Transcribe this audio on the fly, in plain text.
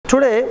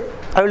Today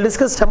I will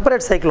discuss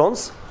temperate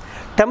cyclones.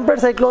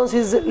 Temperate cyclones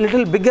is a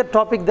little bigger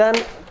topic than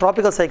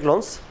tropical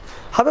cyclones.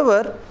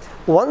 However,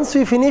 once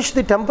we finish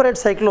the temperate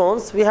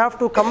cyclones, we have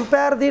to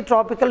compare the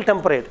tropical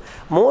temperate.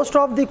 Most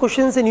of the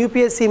questions in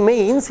UPSC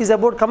mains is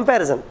about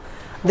comparison.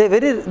 They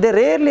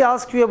rarely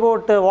ask you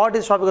about what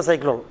is tropical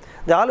cyclone.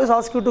 They always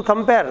ask you to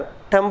compare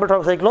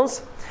temperate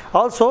cyclones.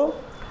 Also,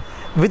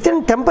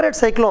 within temperate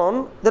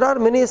cyclone, there are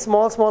many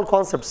small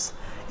concepts.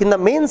 In the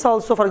mains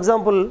also, for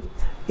example,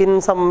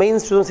 in some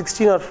mains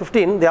 2016 or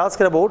 15, they ask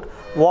about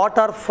what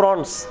are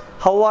fronts,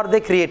 how are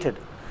they created.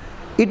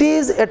 It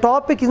is a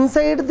topic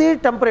inside the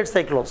temperate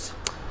cyclones.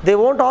 They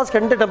won't ask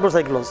entire temperate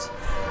cyclones.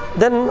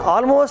 Then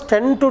almost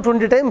 10 to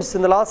 20 times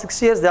in the last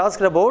 6 years, they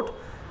asked about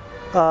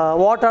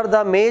what are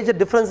the major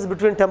differences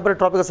between temperate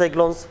tropical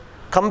cyclones,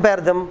 compare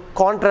them,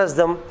 contrast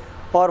them,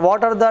 or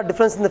what are the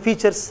differences in the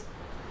features.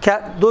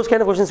 Those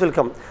kind of questions will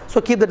come.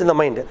 So keep that in the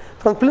mind.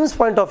 From prelims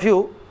point of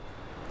view,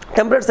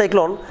 temperate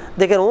cyclone,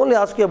 they can only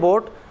ask you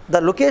about the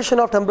location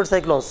of temperate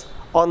cyclones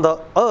on the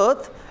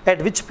earth,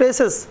 at which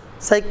places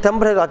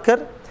temperature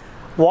occur,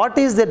 what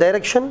is the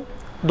direction.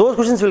 Those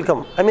questions will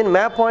come. I mean,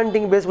 map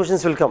pointing based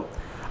questions will come.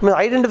 I mean,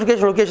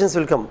 identification locations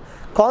will come.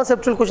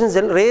 Conceptual questions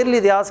rarely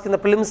they ask in the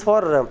prelims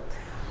for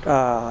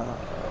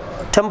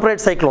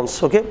temperate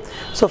cyclones. Okay.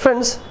 So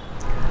friends,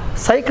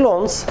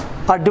 cyclones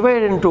are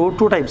divided into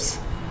two types.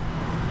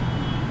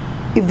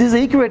 If this is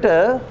the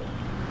equator,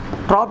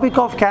 Tropic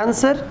of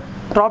Cancer,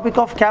 Tropic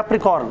of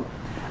Capricorn,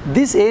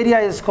 this area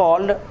is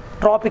called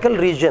tropical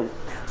region.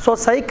 So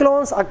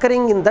cyclones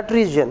occurring in that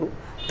region,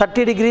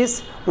 30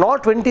 degrees,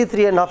 not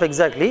 23.5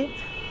 exactly,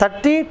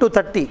 30 to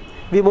 30,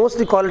 we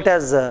mostly call it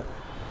as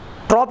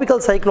tropical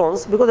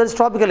cyclones because that is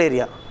tropical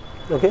area.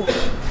 Okay,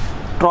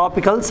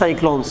 tropical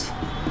cyclones.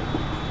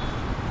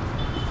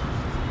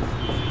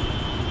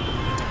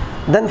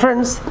 Then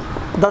friends,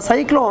 the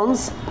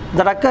cyclones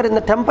that occur in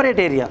the temperate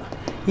area,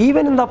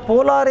 even in the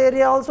polar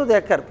area also they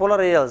occur,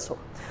 polar area also.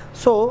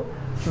 So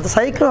the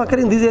cyclones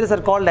occurring in these areas are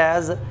called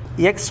as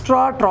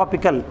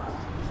extratropical.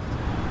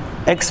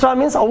 Extra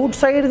means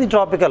outside the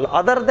tropical,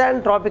 other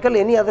than tropical,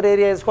 any other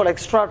area is called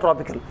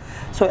extratropical.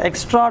 So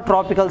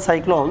extratropical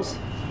cyclones,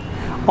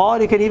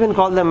 or you can even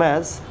call them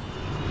as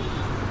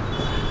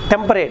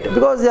temperate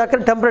because they occur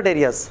in temperate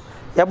areas.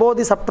 Above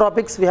the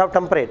subtropics we have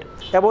temperate,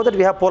 above that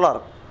we have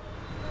polar.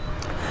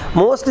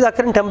 Mostly they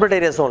occur in temperate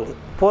areas only.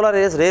 Polar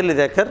areas rarely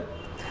they occur.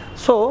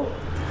 So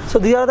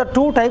these are the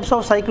two types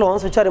of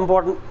cyclones which are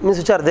important, means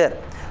which are there.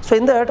 So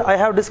in that I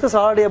have discussed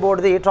already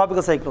about the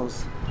tropical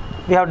cyclones.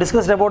 We have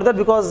discussed about that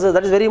because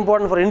that is very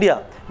important for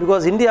India,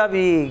 because India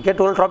we get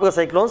only tropical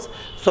cyclones,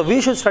 so we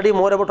should study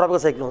more about tropical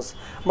cyclones.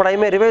 But I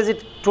may revise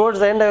it towards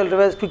the end. I will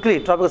revise quickly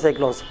tropical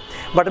cyclones.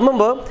 But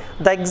remember,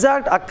 the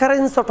exact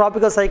occurrence of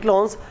tropical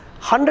cyclones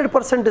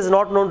 100% is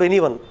not known to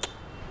anyone.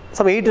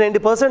 Some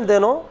 80-90% they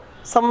know.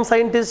 Some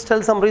scientists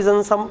tell some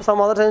reasons, some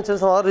other scientists tell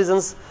some other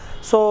reasons.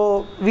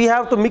 So we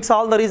have to mix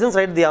all the reasons,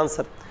 write the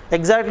answer.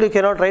 Exactly, you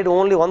cannot write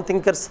only one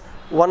thinker's,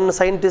 one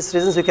scientist's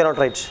reasons you cannot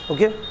write.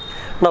 Okay.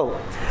 Now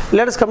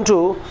let us come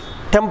to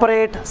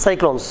temperate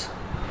cyclones.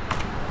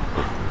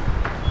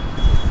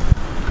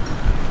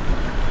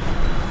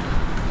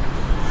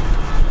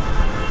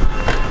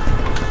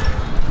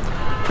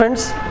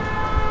 Friends,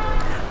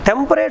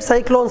 temperate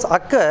cyclones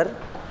occur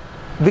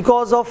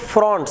because of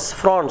fronts.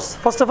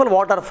 First of all,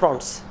 what are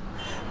fronts?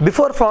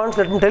 Before fronts,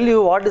 let me tell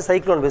you what is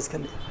cyclone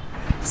basically.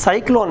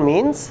 Cyclone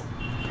means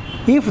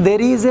if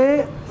there is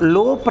a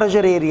low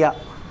pressure area,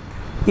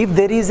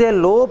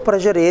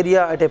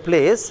 at a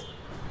place,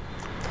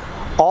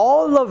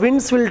 all the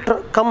winds will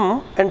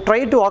come and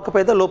try to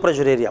occupy the low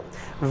pressure area.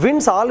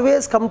 Winds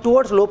always come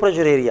towards low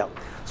pressure area.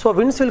 So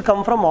winds will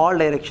come from all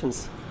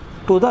directions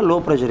to the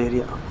low pressure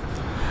area.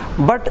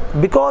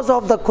 But because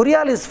of the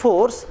Coriolis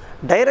force,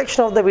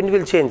 direction of the wind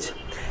will change.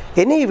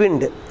 Any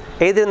wind,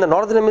 either in the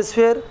northern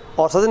hemisphere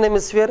or southern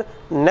hemisphere,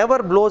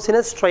 never blows in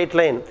a straight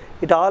line.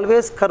 It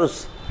always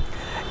curves.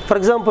 For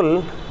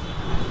example,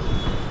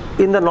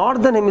 in the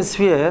northern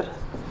hemisphere,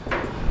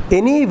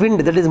 any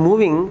wind that is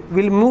moving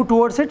will move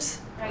towards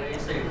its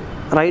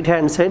right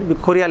hand side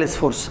with Coriolis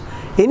force.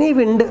 Any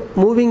wind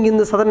moving in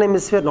the southern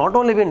hemisphere, not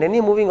only wind, any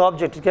moving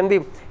object, it can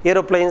be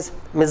aeroplanes,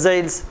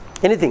 missiles,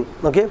 anything.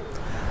 Okay,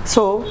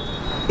 so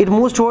it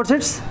moves towards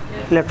its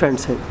left hand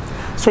side.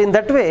 So in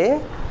that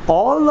way,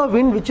 all the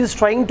wind which is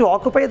trying to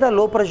occupy the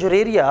low pressure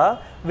area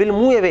will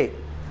move away.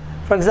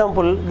 For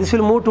example, this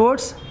will move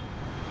towards,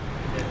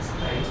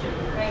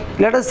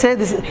 let us say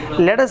this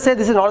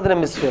is northern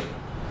hemisphere.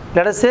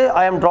 Let us say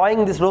I am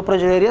drawing this low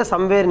pressure area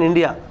somewhere in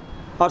India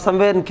or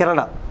somewhere in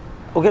Canada.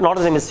 Okay,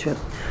 northern hemisphere.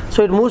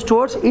 So it moves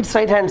towards its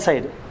right hand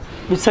side.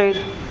 Which side?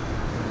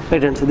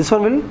 Right hand side. This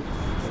one will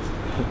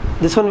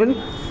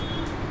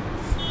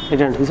right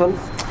hand, this one.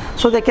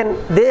 So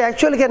they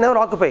actually can never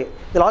occupy.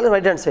 They're all in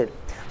right hand side.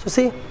 So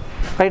see,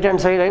 right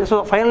hand side, right?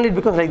 So finally it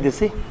becomes like this.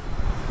 See,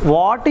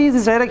 what is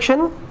this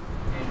direction?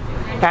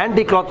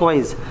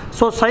 Anti-clockwise.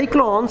 So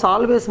cyclones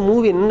always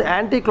move in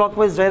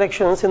anti-clockwise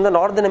directions in the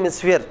northern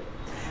hemisphere.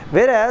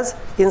 Whereas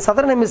in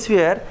southern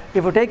hemisphere,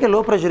 if you take a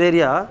low pressure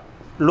area,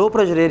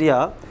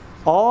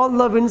 all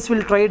the winds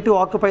will try to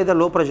occupy the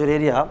low pressure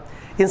area.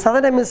 In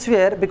southern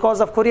hemisphere,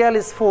 because of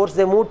Coriolis force,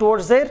 they move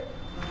towards their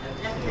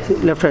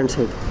left hand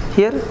side.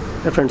 Here,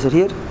 left hand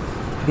side,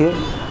 here.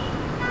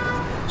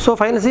 So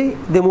finally,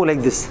 they move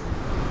like this.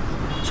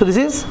 So this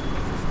is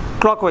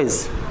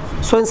clockwise.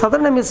 So in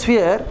southern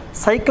hemisphere,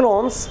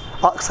 cyclones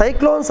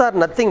are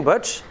nothing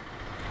but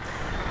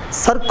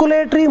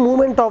circulatory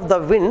movement of the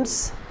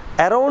winds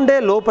around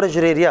a low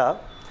pressure area.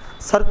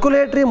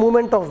 Circulatory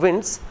movement of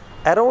winds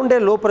around a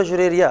low pressure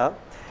area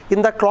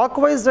in the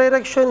clockwise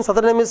direction in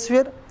southern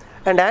hemisphere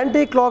and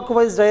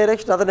anti-clockwise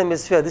direction northern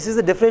hemisphere. This is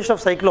the definition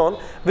of cyclone,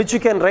 which you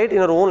can write in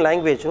your own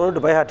language. You don't have to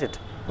by heart it.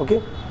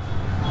 Okay,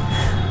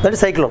 that is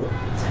cyclone.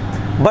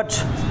 But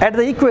at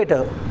the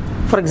equator,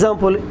 for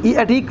example,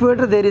 at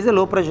equator there is a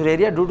low pressure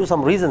area due to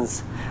some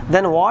reasons.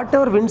 Then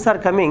whatever winds are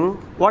coming,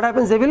 what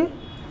happens? They will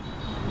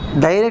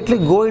directly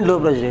go in low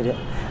pressure area.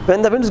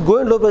 When the winds go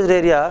in low pressure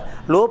area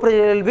will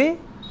be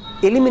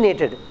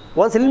eliminated.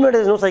 Once eliminated,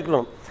 there is no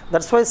cyclone.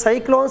 That's why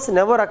cyclones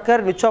never occur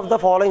in which of the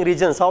following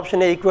regions.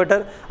 Option A,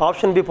 equator.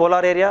 Option B,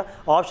 polar area.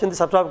 Option C,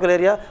 subtropical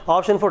area.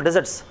 Option 4,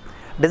 deserts.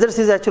 Deserts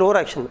is actually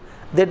overaction.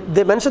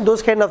 They mention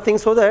those kind of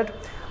things so that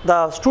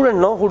the student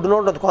who do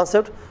not know the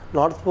concept,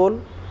 North Pole,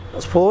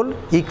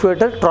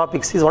 equator,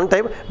 tropics is one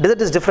type.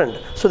 Desert is different.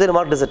 So they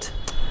mark desert.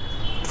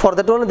 For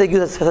that one, they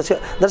give such a.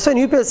 That's why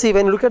in UPSC,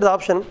 when you look at the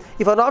option,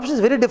 if an option is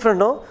very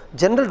different,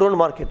 general don't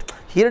mark it.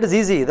 Here it is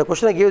easy. The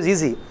question I gave is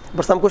easy,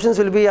 but some questions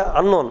will be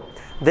unknown.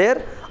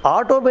 There,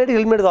 automatically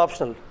eliminate the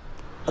optional.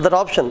 That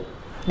option.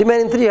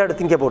 Remaining 3 you have to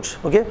think about.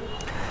 Okay.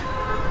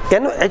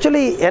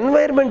 Actually,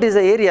 environment is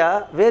an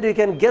area where you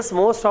can guess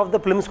most of the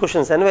prelims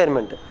questions.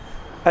 Environment.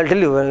 I'll tell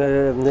you.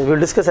 We will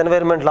discuss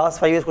environment last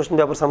 5 years question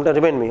paper sometime.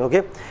 Remind me.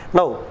 Okay.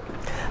 Now,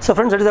 so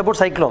friends, that is about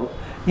cyclone.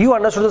 You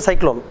understood the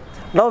cyclone.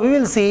 Now we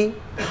will see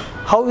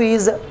how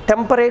is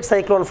temperate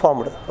cyclone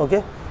formed.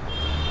 Okay.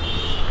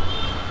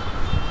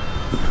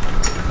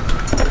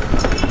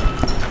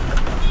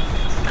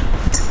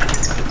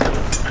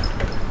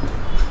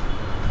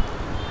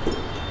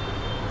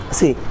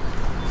 See,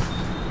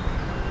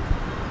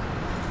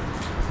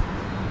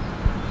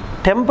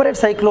 temperate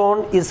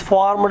cyclone is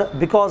formed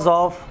because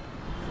of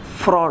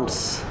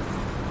fronts.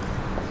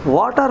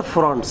 What are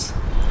fronts?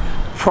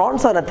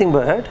 Fronts are nothing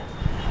but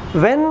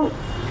when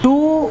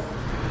two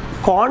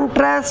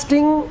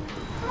contrasting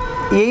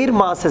air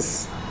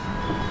masses.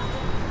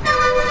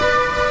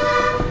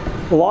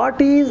 What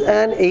is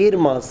an air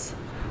mass?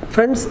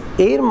 Friends,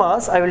 air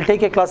mass, I will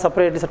take a class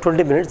separately for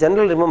 20 minutes.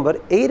 Generally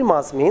remember, air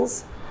mass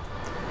means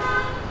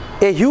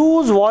a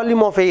huge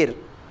volume of air,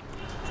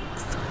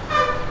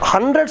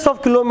 hundreds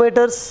of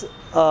kilometers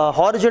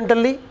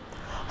horizontally,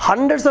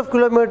 hundreds of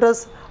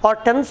kilometers or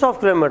tens of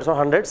kilometers, or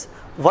hundreds,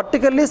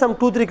 vertically some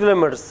 2-3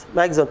 kilometers,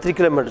 maximum 3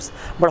 kilometers,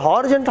 but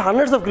horizontal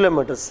hundreds of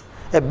kilometers.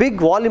 A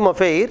big volume of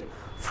air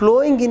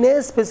flowing in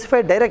a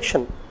specified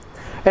direction,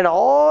 and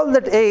all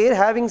that air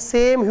having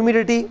same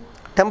humidity,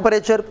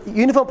 temperature,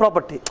 uniform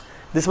property.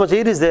 This much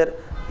air is there.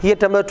 Here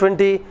temperature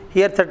 20,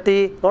 here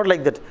 30, not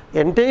like that.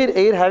 Entire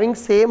air having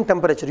same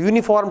temperature,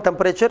 uniform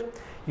pressure,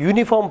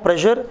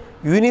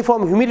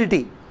 uniform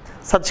humidity.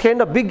 Such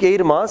kind of big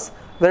air mass,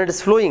 when it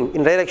is flowing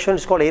in direction,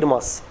 it's called air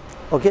mass.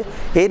 Okay,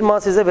 air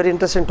mass is a very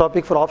interesting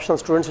topic for optional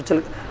students, which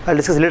I'll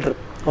discuss later.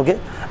 Okay,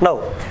 now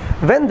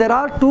when there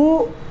are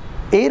two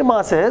air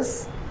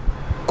masses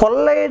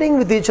colliding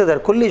with each other,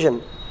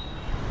 collision,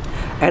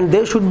 and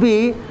there should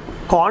be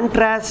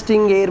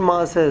contrasting air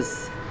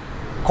masses.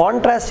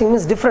 Contrasting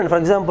means different. For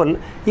example,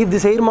 if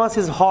this air mass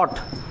is hot,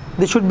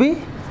 this should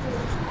be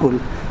cool.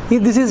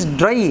 If this is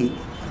dry,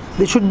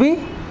 this should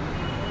be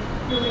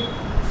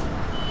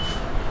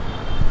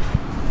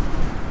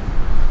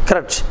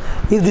correct.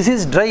 If this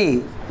is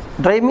dry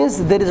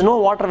means there is no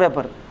water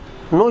vapor,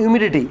 no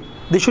humidity.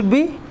 This should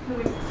be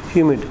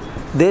humid.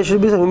 There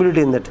should be some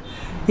humidity in that.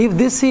 If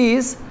this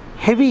is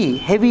heavy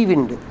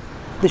wind,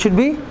 this should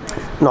be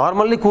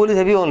normally cool is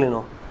heavy only.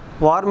 No,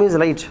 warm is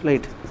light.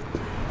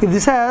 If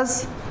this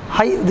has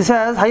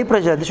high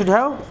pressure, this should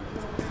have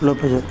low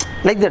pressure.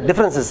 Like that,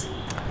 differences.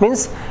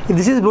 Means if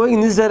this is blowing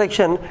in this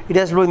direction, it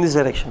has to blow in this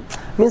direction.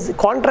 Means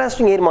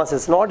contrasting air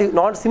masses,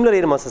 not similar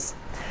air masses.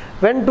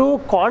 When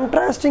two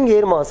contrasting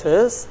air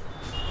masses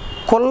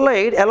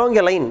collide along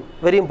a line,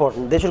 very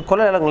important. They should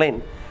collide along a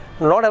line,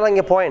 not along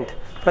a point.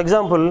 For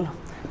example,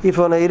 if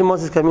an air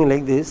mass is coming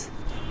like this,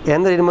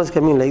 another air mass is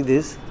coming like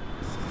this,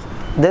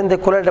 then they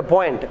collide at a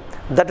point.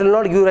 That will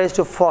not give rise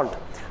to front.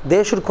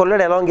 They should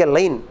collide along a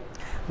line.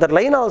 That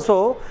line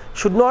also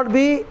should not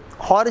be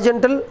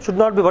horizontal, should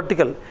not be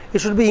vertical. It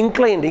should be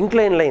inclined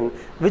line,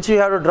 which we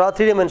have to draw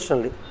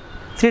three-dimensionally.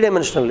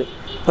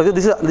 Okay,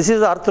 this is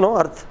the earth,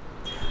 earth.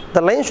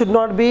 The line should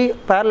not be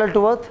parallel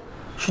to earth,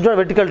 should not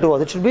be vertical to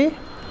earth. It should be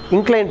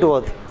inclined to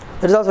earth.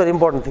 That is also a very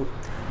important thing.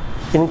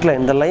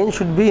 Inclined. The line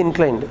should be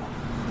inclined.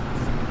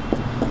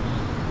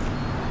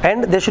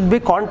 And there should be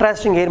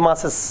contrasting air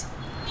masses.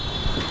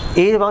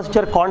 Air masses which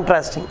are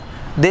contrasting.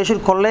 they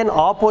should collide in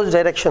opposite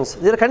directions.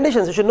 There are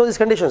conditions, you should know these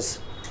conditions.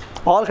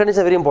 All conditions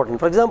are very important.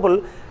 For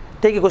example,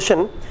 take a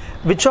question,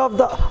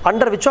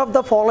 under which of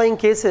the following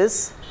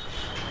cases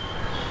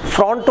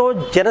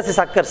frontogenesis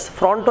occurs?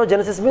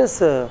 Frontogenesis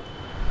means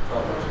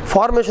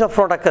formation of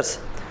front occurs.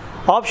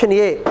 Option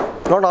A,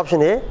 not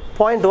option A,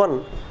 point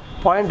 1.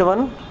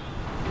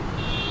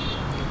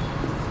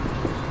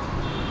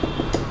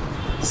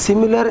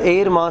 Similar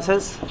air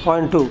masses,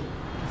 point 2.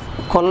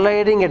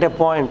 Colliding at a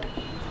point.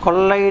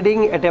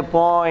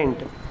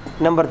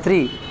 Number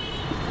 3.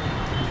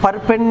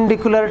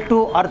 Perpendicular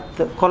to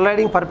earth.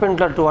 Colliding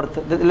perpendicular to earth.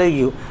 Like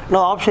you. Now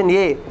option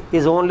A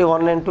is only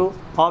 1 and 2.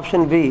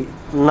 Option B,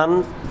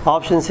 none.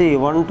 Option C,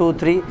 1, 2,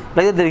 3. Like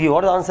that they give.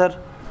 What is the answer?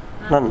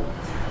 None.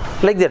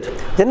 Like that.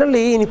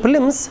 Generally in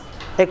prelims,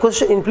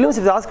 if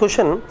they ask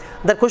question,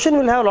 that question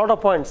will have a lot of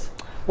points.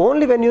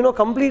 Only when you know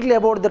completely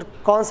about the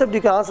concept,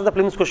 you can answer the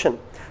prelims question.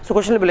 So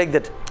question will be like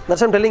that.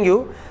 That's what I'm telling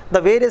you. The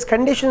various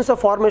conditions of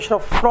formation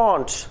of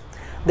fronts,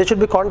 they should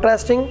be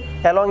contrasting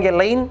along a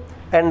line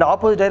and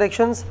opposite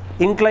directions,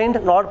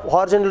 inclined, not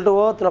horizontal to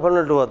earth, not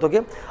perpendicular to earth.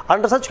 Okay.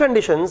 Under such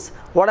conditions,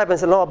 what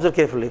happens? Now observe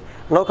carefully.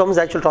 Now comes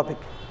the actual topic.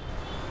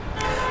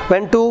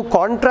 When two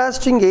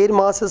contrasting air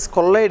masses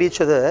collide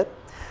each other,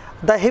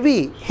 the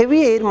heavy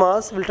air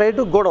mass will try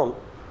to go down.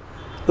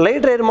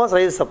 Light air mass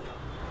rises up.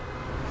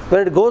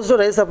 When it goes to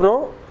rise up,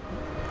 no,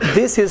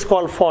 this is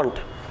called front.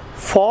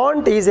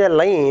 Front is a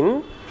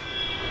line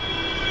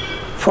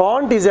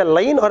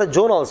or a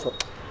zone also.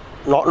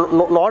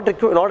 Not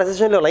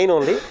essentially a line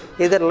only,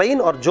 either line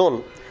or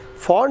zone.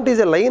 Front is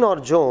a line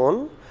or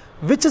zone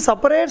which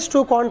separates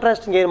two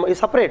contrasting air mass. It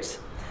separates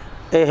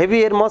a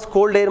heavy air mass,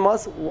 cold air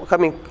mass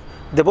coming.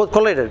 They both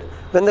collided.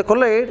 When they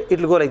collide, it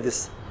will go like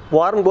this.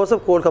 Warm goes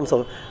up, cold comes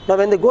out. Now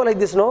when they go like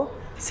this, no,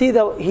 see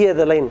here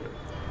the line.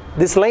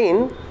 This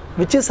line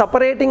which is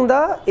separating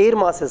the air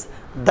masses,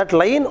 that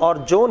line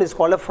or zone is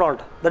called a front.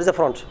 That is a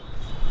front.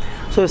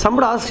 So if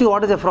somebody asks you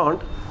what is a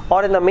front,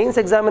 or in the mains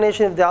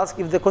examination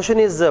if the question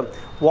is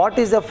what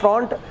is a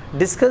front,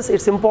 discuss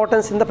its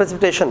importance in the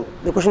precipitation.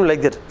 The question will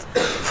be like that.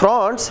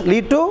 Fronts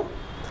lead to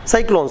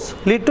cyclones,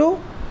 lead to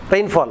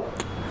rainfall.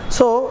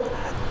 So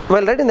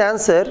while writing the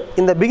answer,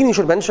 in the beginning you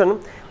should mention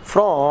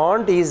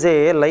front is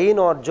a line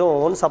or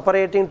zone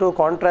separating two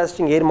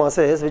contrasting air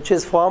masses which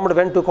is formed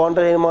when two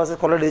contrasting air masses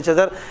collide each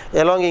other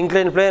along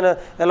inclined plane,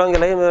 along a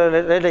line,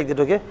 right like that.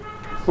 Okay.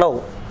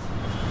 Now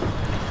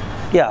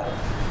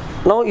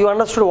you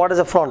understood what is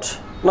a front.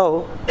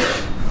 Now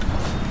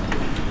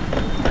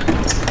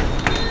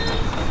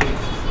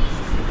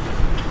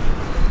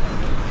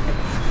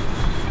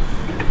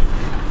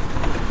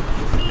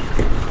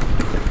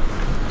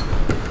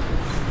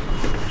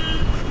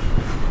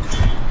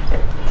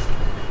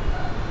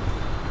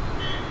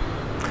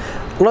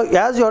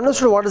as you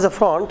understood what is a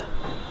front,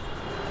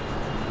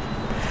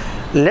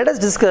 let us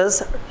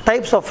discuss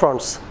types of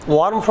fronts.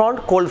 Warm front,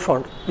 cold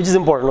front, which is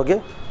important.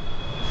 Okay.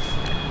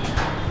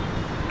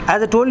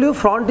 As I told you,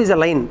 front is a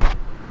line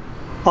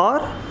or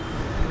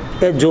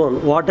a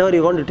zone, whatever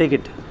you want to take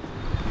it.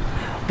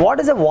 What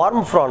is a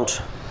warm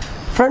front?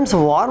 Friends,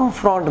 warm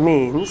front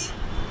means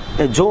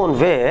a zone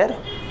where,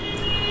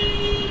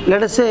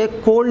 let us say,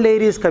 cold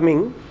air is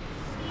coming,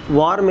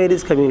 warm air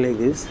is coming like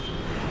this.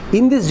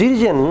 In this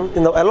region,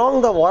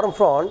 along the warm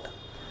front,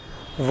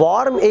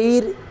 warm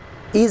air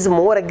is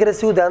more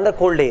aggressive than the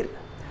cold air.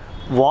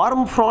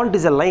 Warm front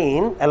is a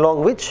line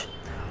along which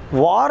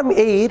warm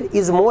air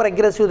is more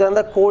aggressive than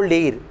the cold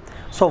air.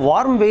 So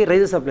warm air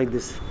rises up like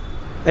this,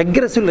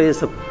 aggressive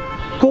rises up.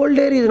 Cold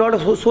air is not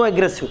so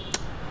aggressive.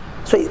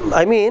 So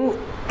I mean,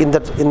 in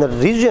the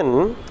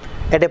region,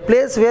 at a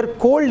place where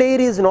cold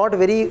air is not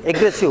very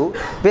aggressive,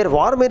 where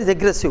warm air is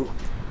aggressive,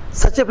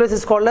 such a place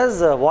is called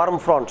as warm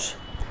front.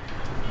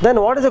 Then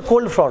what is a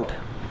cold front?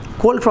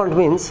 Cold front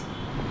means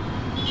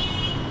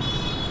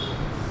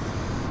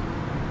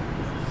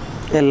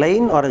a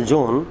line or a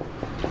zone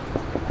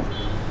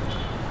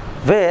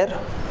where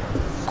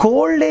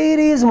cold air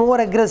is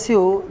more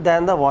aggressive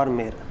than the warm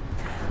air.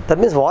 That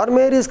means warm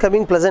air is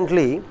coming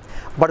pleasantly,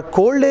 but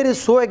cold air is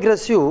so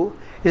aggressive,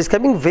 it is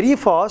coming very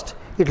fast,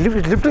 it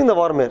is lifting the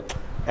warm air.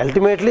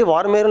 Ultimately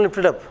warm air will lift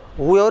it up.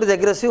 Whoever is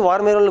aggressive,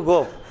 warm air will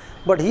go up.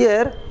 But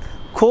here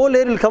cold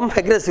air will come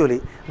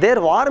aggressively.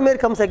 There warm air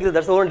comes aggressively.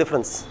 That's the only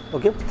difference.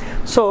 Okay.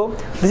 So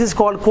this is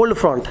called cold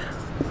front.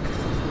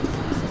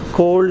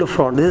 Cold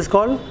front. This is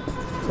called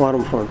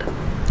warm front.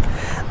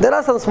 There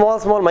are some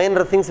small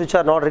minor things which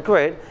are not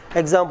required.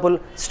 Example,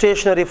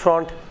 stationary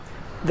front.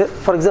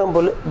 For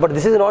example, but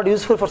this is not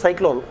useful for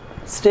cyclone.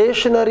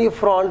 Stationary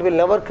front will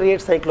never create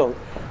cyclone.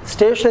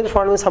 Stationary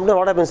front means sometimes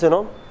what happens,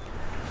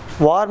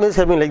 warm is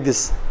coming like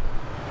this.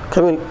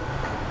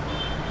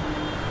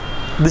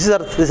 This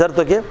is earth,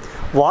 okay?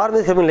 Warm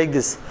is coming like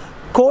this.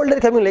 Cold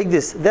air coming like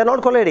this. They are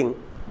not colliding.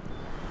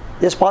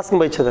 Just passing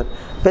by each other.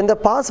 When they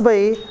pass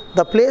by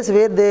the place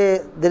where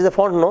there is a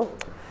front, no?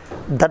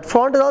 That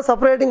front is all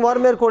separating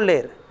warm air, cold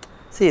air.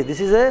 See,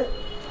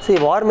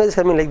 warm air is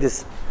coming like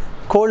this.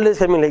 Cold air is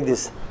coming like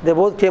this. They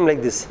both came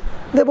like this.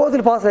 They both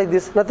will pass like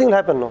this. Nothing will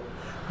happen, no?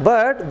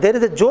 but there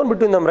is a zone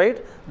between them,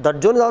 right?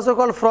 That zone is also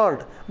called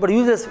front, but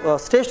uses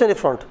stationary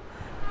front.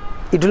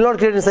 It will not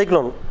create a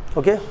cyclone.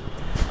 Okay,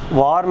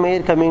 warm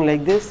air coming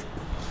like this,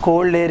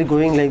 cold air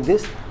going like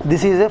this.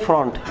 This is a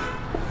front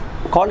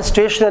called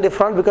stationary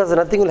front because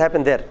nothing will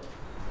happen there.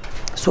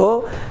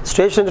 So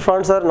stationary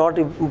fronts are not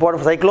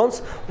important for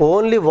cyclones.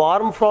 Only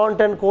warm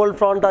front and cold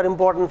front are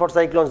important for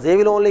cyclones. They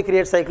will only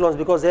create cyclones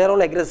because they are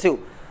only aggressive.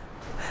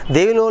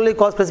 They will only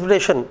cause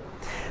precipitation.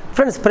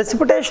 Friends,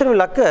 precipitation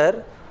will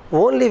occur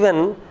only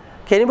when,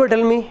 can anybody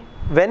tell me,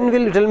 when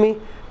will you tell me?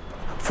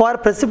 For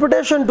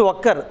precipitation to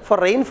occur, for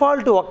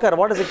rainfall to occur,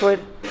 what is required?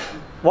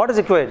 What is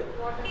required?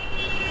 Water.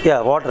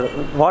 Yeah,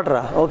 water,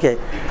 okay.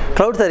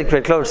 Clouds are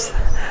required, clouds.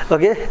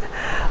 Okay.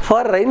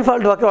 For rainfall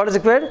to occur, what is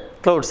required?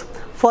 Clouds.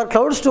 For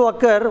clouds to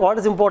occur, what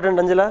is important,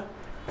 Angela?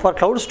 For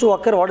clouds to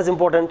occur, what is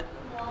important?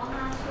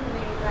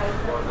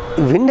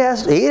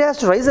 Air has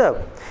to rise up.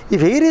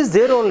 If air is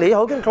there only,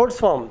 how can clouds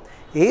form?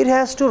 Air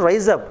has to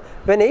rise up.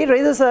 When air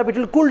rises up, it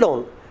will cool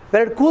down.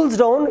 When it cools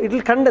down, it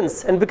will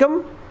condense and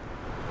become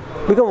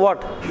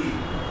what?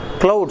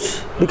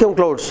 Clouds. Become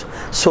clouds.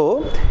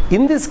 So,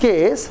 in this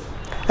case,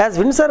 as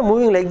winds are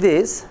moving like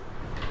this,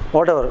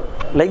 whatever,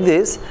 like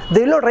this,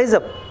 they will not rise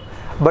up.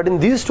 But in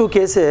these two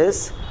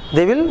cases,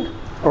 they will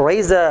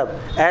rise up.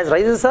 As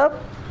rises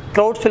up,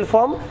 clouds will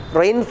form,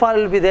 rainfall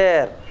will be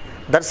there.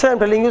 That's why I am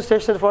telling you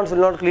stationary fronts will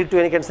not lead to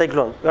any kind of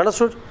cyclone. You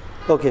understood?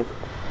 Okay.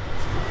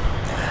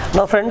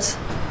 Now friends,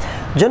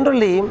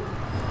 generally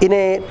in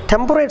a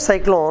temperate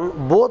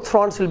cyclone, both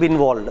fronts will be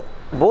involved.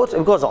 Both,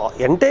 because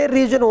entire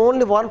region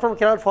only one front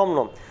cannot form.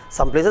 No.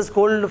 Some places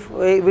cold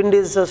wind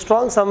is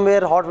strong,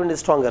 somewhere hot wind is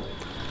stronger.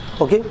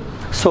 Okay.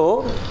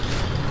 So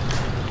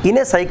in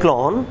a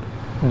cyclone,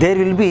 there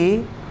will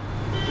be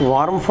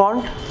warm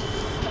front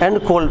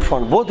and cold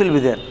front. Both will be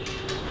there.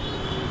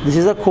 This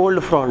is a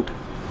cold front.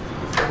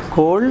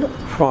 Cold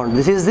front.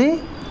 This is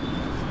the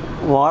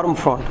warm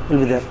front will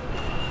be there.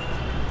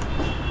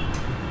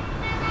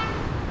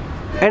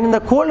 And in the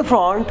cold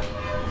front,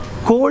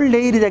 cold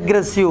air is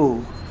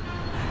aggressive.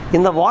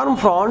 In the warm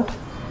front,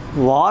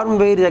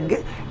 warm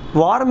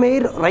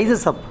air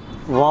rises up.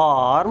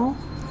 Warm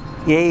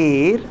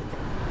air.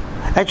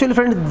 Actually,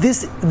 friend,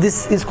 this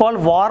is called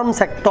warm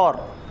sector.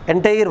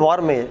 Entire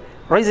warm air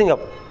rising up.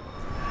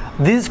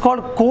 This is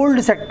called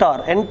cold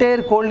sector.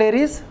 Entire cold air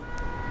is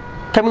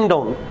coming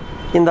down.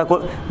 In the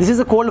cold, this is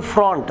a cold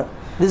front.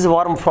 This is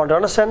warm front. You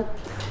understand?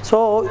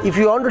 So, if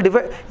you want to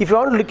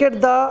look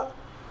at the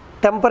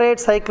temperate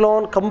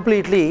cyclone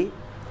completely,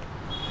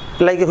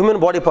 like the human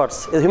body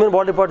parts. The human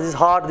body part is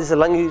heart, this is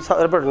lung,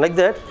 like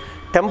that.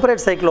 Temperate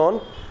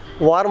cyclone,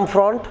 warm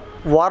front,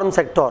 warm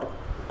sector.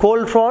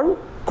 Cold front,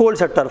 cold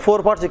sector.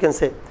 4 parts you can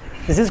say.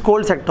 This is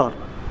cold sector,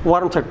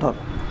 warm sector,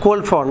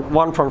 cold front,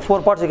 warm front.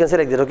 4 parts you can say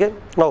like that. Okay.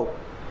 Now,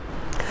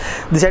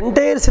 this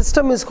entire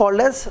system is called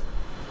as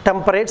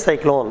temperate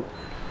cyclone.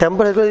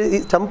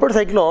 Temperate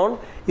cyclone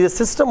is a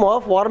system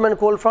of warm and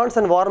cold fronts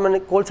and warm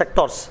and cold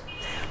sectors.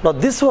 Now,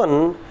 this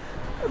one,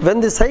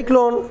 when the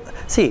cyclone,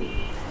 see,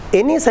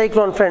 any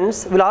cyclone,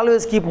 friends, will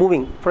always keep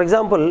moving. For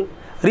example,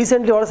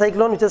 recently what a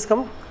cyclone which has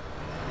come?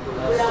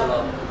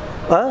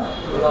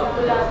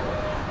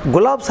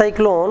 Gulab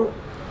cyclone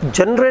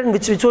generated in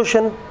which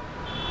ocean?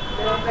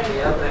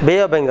 Bay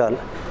of Bengal.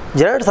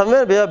 Generated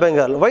somewhere Bay of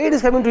Bengal. Why it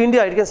is coming to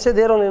India? It can stay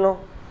there only, no?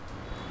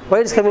 Why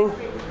it is coming?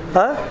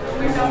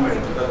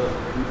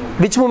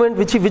 Which movement?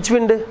 Which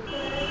wind?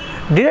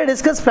 Did I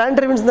discuss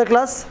planetary winds in the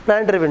class?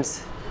 Planetary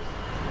winds.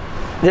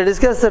 Did I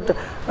discuss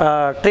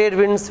that trade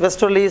winds,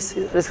 westerlies?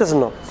 Discuss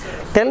no.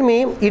 Tell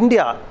me,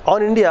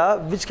 on India,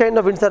 which kind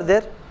of winds are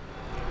there?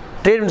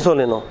 Trade winds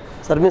only, no.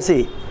 So let me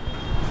see.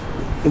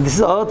 If this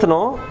is Earth,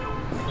 no.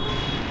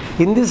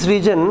 In this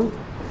region,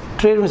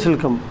 trade winds will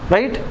come,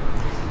 right?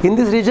 In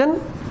this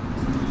region,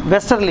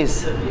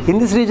 westerlies. In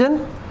this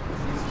region,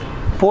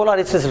 polar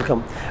easterlies will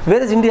come.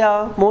 Where is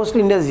India? Mostly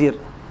India is here.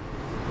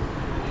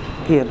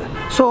 Here.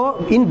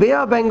 So in Bay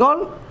of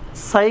Bengal,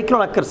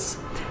 cyclone occurs.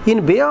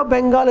 In Bay of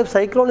Bengal, if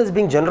cyclone is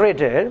being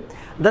generated,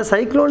 the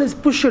cyclone is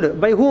pushed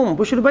by whom?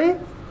 Pushed by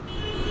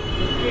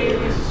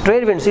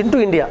trade winds into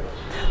India.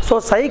 So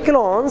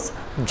cyclones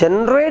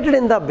generated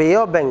in the Bay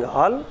of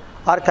Bengal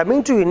are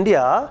coming to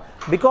India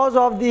because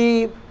of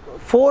the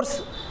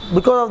force,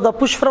 because of the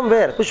push from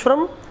where? Push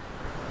from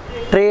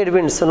trade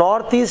winds.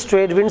 Northeast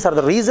trade winds are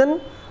the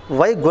reason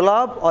why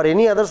Gulab or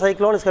any other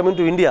cyclone is coming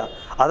to India.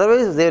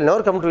 Otherwise, they will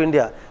never come to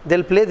India. They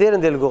will play there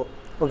and they will go.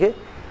 Okay.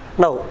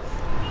 Now,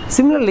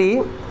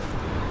 similarly,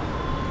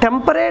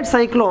 temperate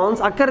cyclones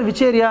occur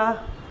which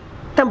area?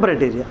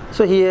 Temperate area.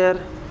 So here,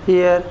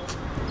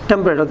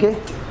 temperate. Okay.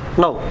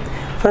 Now,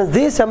 friends,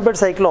 these temperate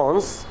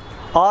cyclones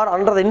are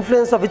under the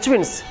influence of which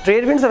winds?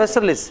 Trade winds or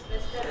westerlies?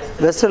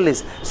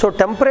 Westerlies. So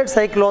temperate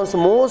cyclones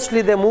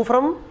mostly they move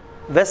from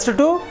west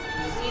to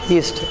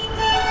east.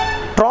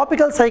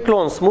 Tropical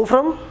cyclones move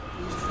from,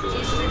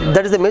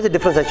 that is the major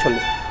difference actually.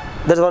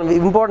 That is one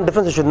important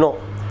difference you should know.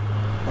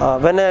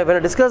 When I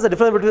discuss the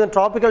difference between the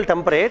tropical and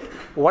temperate,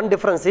 one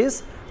difference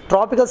is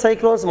tropical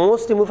cyclones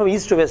mostly move from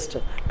east to west,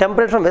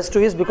 temperate from west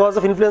to east because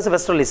of influence of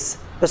westerlies.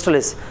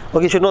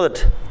 Okay, you should know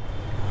that.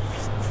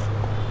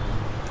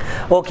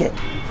 Okay,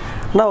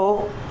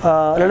 now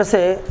let us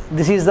say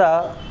this is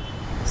the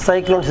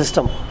cyclone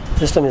system.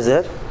 System is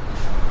there.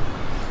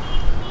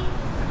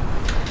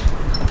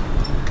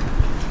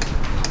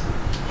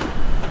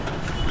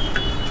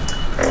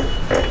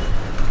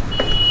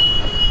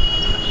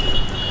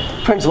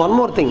 Friends, one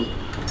more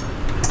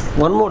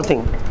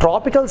thing.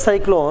 Tropical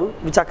cyclone,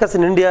 which occurs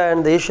in India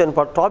and the Asian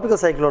part, tropical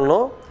cyclone,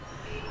 no,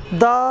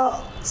 the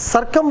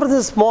circumference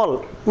is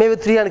small, maybe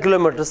 300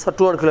 kilometers or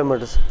 200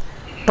 kilometers,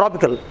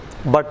 tropical.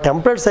 But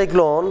temperate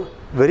cyclone,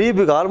 very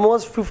big,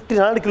 almost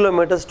 1500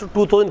 kilometers to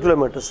 2000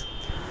 kilometers.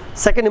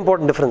 Second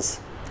important difference.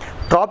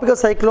 Tropical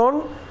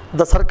cyclone,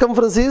 the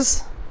circumference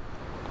is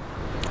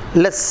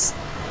less,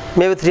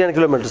 maybe 300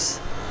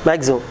 kilometers,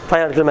 maximum,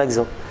 500 kilometers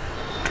maximum.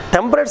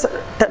 Temperate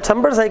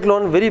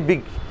cyclone, very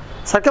big,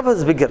 circumference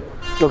is bigger,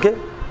 okay.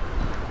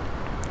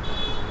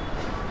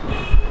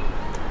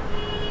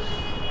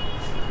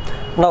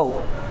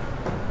 Now,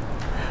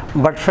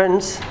 but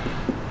friends,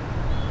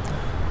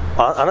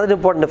 another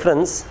important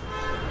difference,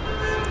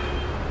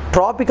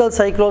 tropical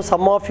cyclones,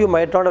 some of you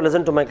might not have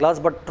listened to my class,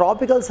 but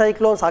tropical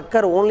cyclones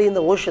occur only in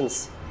the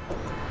oceans.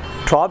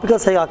 Tropical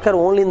cyclones occur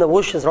only in the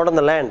oceans, not on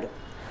the land.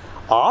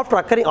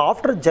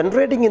 After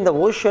generating in the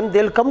ocean,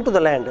 they will come to the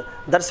land.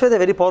 That's why they are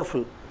very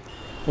powerful.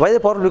 Why they are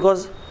powerful?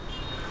 Because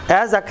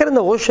as occur in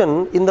the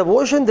ocean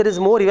there is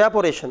more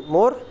evaporation.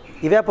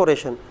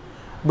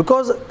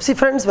 Because see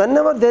friends,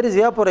 whenever there is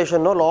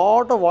evaporation, a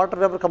lot of water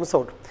vapor comes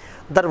out.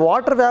 That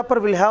water vapor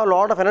will have a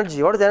lot of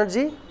energy. What is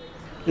energy?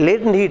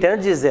 Latent heat,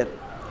 energy is there.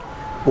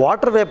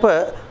 Water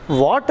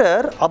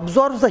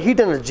absorbs the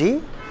heat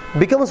energy,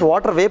 becomes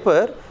water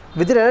vapor.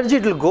 With the energy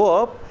it will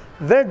go up.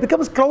 When it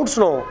becomes clouds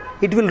now,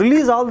 it will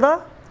release all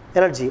the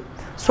energy.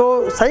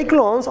 So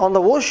cyclones on the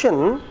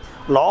ocean,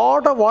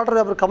 lot of water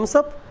vapor comes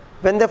up.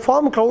 When they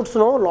form clouds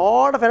now,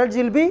 lot of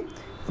energy will be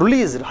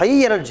released,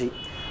 high energy.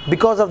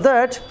 Because of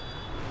that,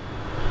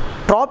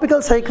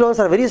 tropical cyclones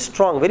are very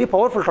strong, very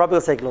powerful tropical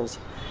cyclones.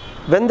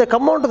 When they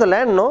come onto the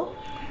land now,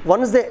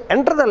 once they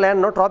enter the land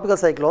now, tropical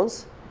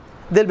cyclones,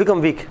 they will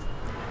become weak.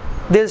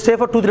 They will stay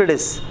for 2-3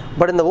 days.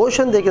 But in the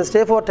ocean, they can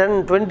stay for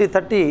 10, 20,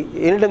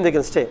 30, anytime they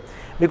can stay.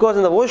 Because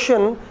in the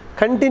ocean,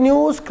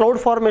 continuous cloud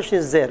formation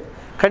is there.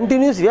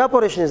 Continuous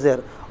evaporation is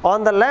there.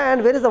 On the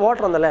land, where is the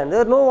water on the land?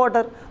 There is no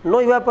water, no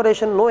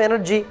evaporation, no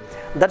energy.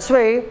 That's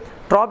why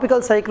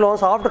tropical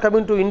cyclones, after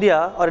coming to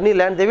India or any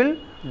land, they will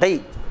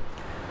die.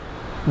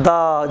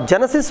 The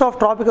genesis of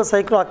tropical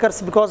cyclone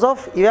occurs because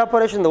of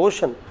evaporation in the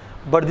ocean.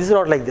 But this is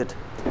not like that.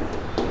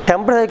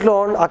 Temperate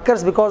cyclone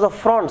occurs because of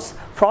fronts.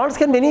 Fronts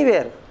can be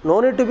anywhere. No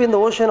need to be in the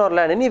ocean or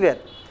land, anywhere.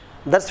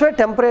 That's why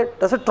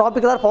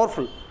tropical are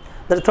powerful.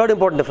 That's the third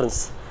important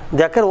difference.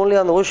 They occur only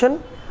on the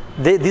ocean.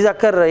 These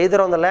occur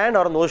either on the land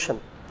or on the ocean.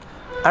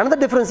 Another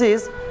difference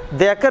is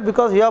they occur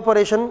because of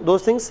evaporation,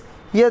 those things.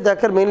 Here they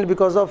occur mainly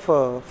because of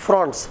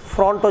fronts,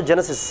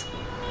 frontogenesis.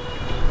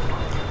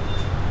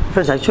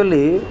 Friends,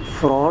 actually,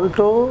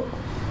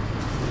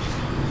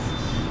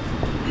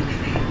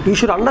 you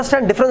should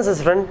understand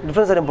differences, friend.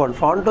 Differences are important.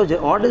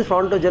 What is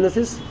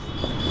frontogenesis?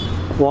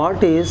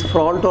 What is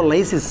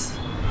frontolysis?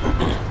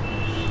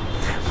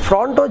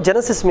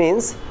 Frontogenesis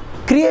means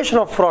creation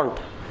of front.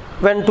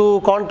 When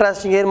two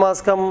contrasting air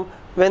mass come,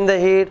 when they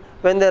heat,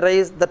 when they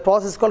rise, that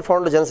process is called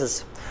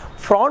frontogenesis.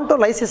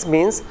 Frontolysis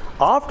means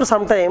after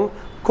some time,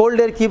 cold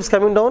air keeps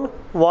coming down,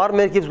 warm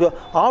air keeps going.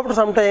 After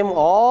some time,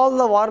 all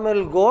the warm air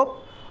will go up,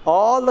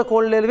 all the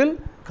cold air will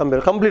come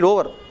back, complete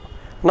over.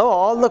 Now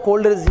all the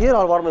cold air is here,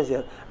 all warm air is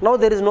here. Now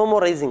there is no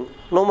more rising,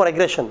 no more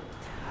aggression.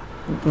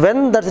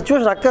 When that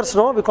situation occurs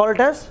now, we call it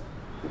as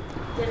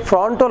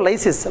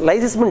frontolysis.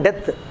 Lysis means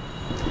death.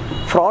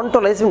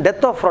 Frontolysis means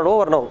death of front,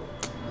 over now.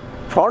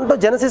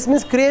 Frontogenesis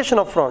means creation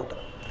of front.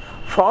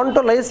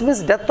 Frontolysis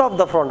means death of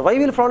the front. Why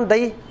will front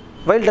die?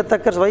 Why will death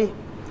occurs? Why?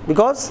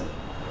 Because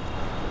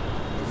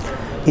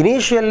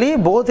initially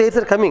both airs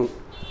are coming.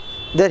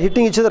 They are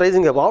hitting each other,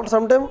 rising up. After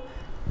some time,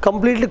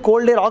 completely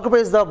cold air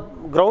occupies the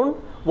ground,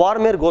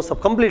 warm air goes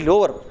up, completely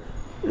over,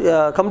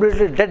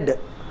 completely dead.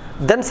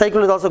 Then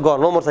cyclone is also gone,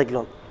 no more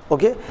cyclone.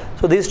 Okay?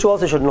 So these two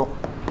also should know.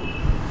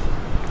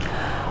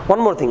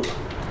 One more thing.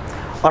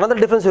 Another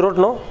difference you wrote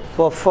now,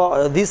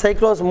 for these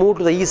cyclones move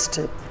to the east,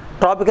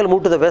 tropical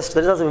move to the west.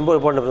 That is also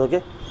important difference.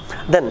 Okay?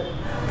 Then,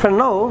 from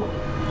now,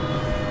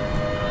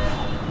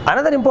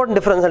 another important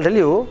difference I'll tell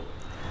you.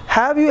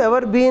 Have you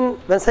ever been,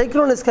 when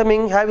cyclone is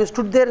coming, have you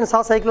stood there and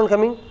saw cyclone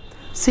coming?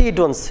 See it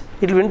once.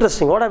 It will be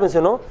interesting. What happens,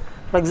 you know?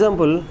 For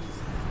example,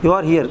 you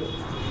are here.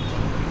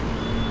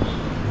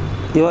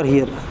 You are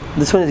here.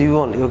 This one is you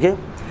only, okay?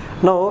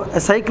 Now, a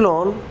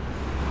cyclone,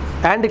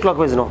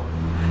 anti-clockwise now,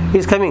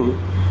 is coming.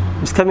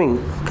 It's coming.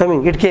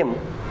 It came.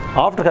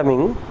 After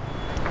coming,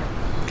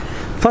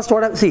 first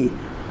what I see,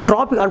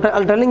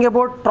 I'm telling you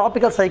about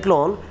tropical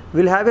cyclone,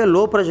 will have a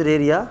low pressure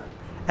area.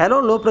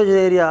 Around low pressure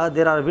area,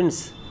 there are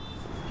winds.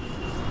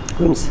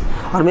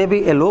 or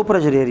maybe a low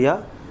pressure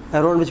area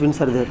around which winds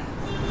are there.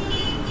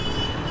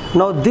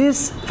 Now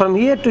this, from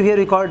here to here,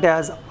 we call it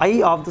as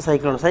eye of the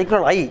cyclone.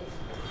 Cyclone eye,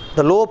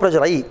 the low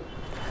pressure eye.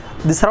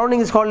 The surrounding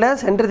is called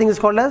as, entire thing is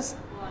called as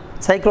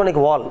cyclonic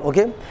wall.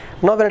 Okay.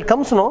 Now when it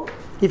comes now,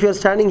 if you are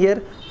standing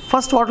here,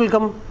 first what will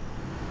come?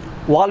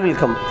 Wall will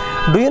come.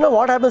 Do you know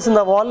what happens in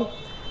the wall?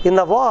 In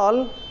the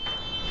wall,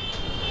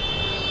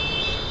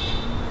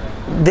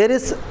 there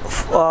is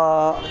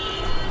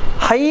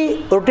high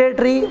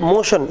rotatory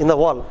motion in the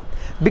wall.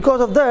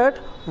 Because of that,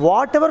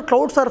 whatever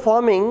clouds are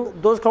forming,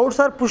 those clouds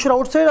are pushed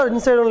outside or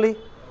inside only?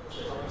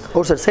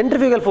 Outside.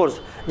 Centrifugal force.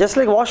 Just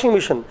like washing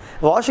machine.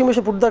 Washing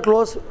machine, put the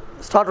clothes,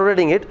 start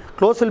rotating it,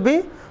 clothes will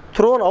be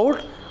thrown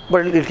out,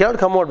 but it cannot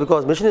come out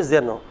because machine is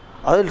there now.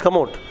 It will come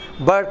out.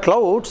 But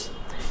clouds,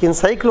 in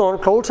cyclone,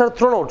 clouds are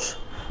thrown out.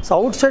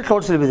 So outside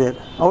clouds will be there.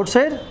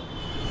 Outside.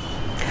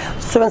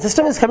 So when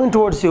system is coming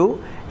towards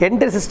you,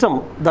 entire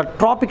system, the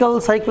tropical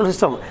cyclone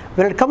system,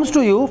 when it comes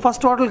to you,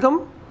 first what will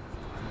come?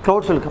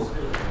 Clouds will come.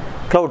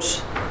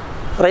 Clouds.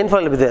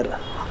 Rainfall will be there.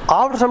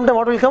 After some time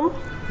what will come?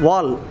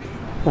 Wall.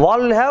 Wall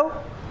will have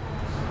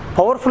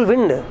powerful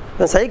wind.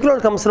 When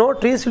cyclone comes, no,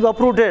 trees will be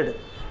uprooted.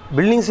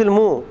 Buildings will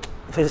move.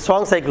 If it's a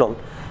strong cyclone.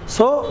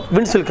 So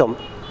winds will come.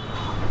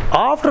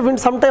 After wind,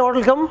 sometime what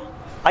will come?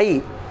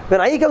 Eye. When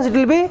eye comes, it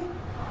will be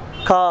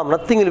calm.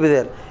 Nothing will be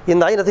there. In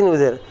the eye, nothing will be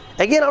there.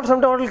 Again, after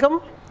some time, what will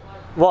come?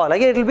 Wall.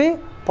 Again, it will be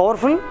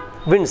powerful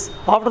winds.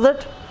 After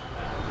that,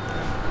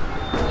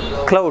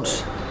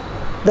 clouds.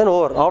 Then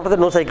over. After that,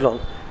 no cyclone.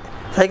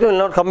 Cyclone will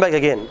not come back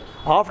again.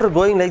 After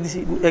going like this,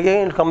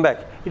 again it will come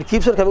back. It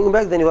keeps on coming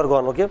back, then you are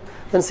gone. Okay.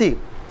 Then see.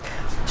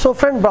 So,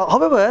 friend,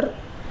 however,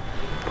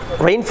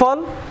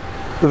 rainfall,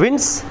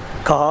 winds,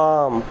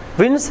 calm.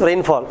 Winds,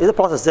 rainfall is a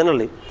process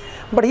generally.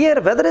 But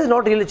here, weather is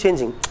not really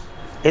changing.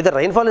 Either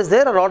rainfall is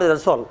there or not,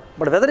 that's all.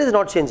 But weather is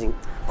not changing.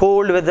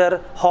 Cold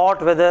weather,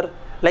 hot weather,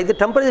 like the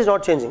temperature is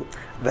not changing.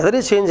 Weather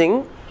is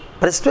changing,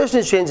 precipitation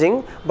is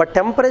changing, but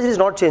temperature is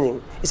not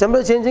changing. Is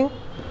temperature changing?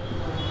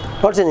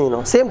 Not changing, you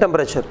know. Same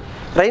temperature.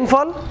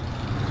 Rainfall,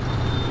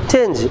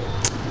 change.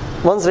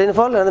 Once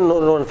rainfall and then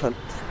no rainfall.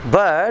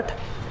 But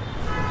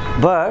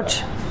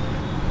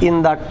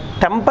in the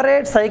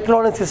temperate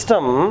cyclonic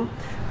system,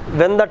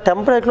 when the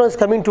temperate cyclone is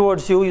coming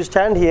towards you, you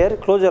stand here,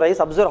 close your eyes,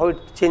 observe how it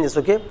changes.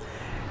 Okay.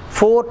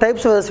 4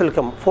 types of weather will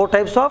come. 4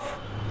 types of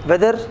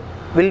weather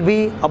will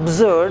be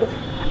observed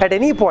at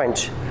any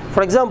point.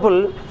 For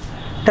example,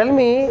 tell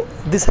me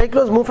the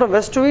cyclones move from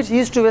west to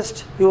east to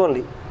west, you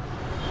only.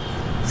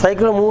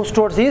 Cyclone moves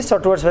towards east or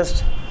towards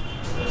west?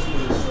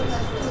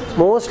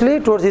 Mostly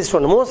towards east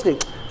only. Mostly.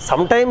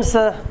 Sometimes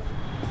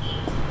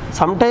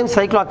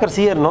cyclone occurs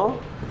here, no?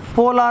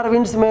 Polar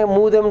winds may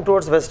move them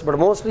towards west, but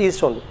mostly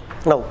east only.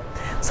 Now,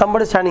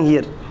 somebody standing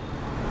here.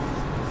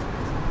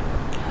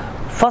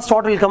 First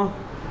what will come?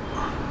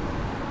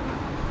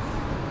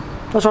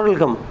 First what will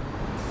come?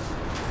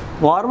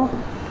 Warm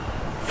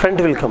front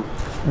will come.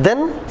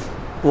 Then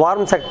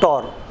warm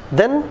sector.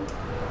 Then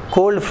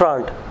cold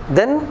front.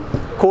 Then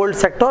cold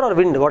sector or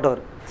wind,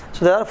 whatever.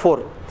 So there are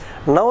 4.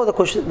 Now the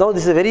question. Now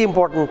this is a very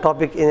important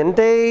topic in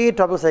entire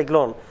topic of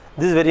cyclone.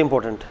 This is very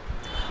important.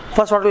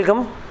 First what will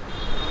come?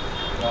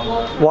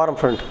 Warm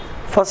front.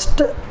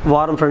 First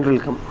warm front will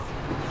come.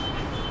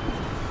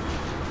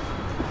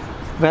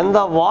 When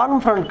the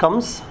warm front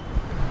comes,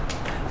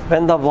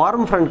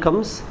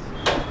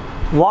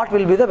 what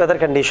will be the weather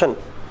condition?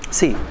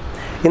 See,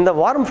 in the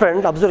warm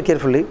front, observe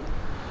carefully,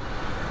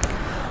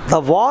 the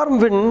warm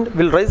wind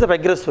will rise up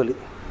aggressively.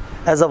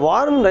 As the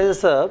warm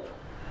rises up,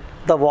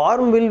 the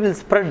warm wind will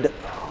spread.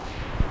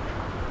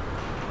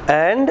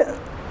 And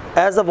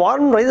as the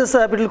warm rises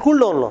up, it will cool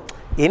down now.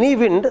 Any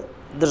wind,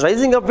 the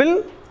rising up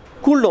will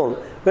cool down.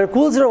 When it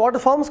cools down, what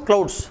forms?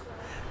 Clouds.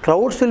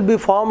 Clouds will be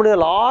formed in a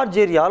large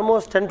area,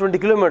 almost 10-20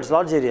 kilometers,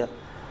 large area.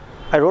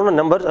 I don't know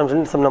numbers, I'm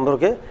saying some number,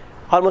 okay?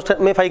 Almost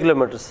 5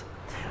 kilometers.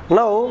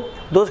 Now,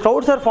 those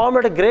clouds are formed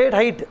at a great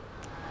height.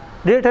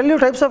 Did I tell you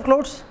types of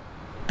clouds?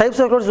 Types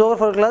of clouds is over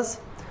for class.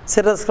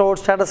 Cirrus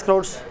clouds, stratus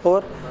clouds,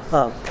 over.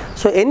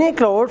 So, any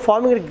cloud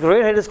forming at a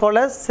great height is called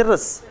as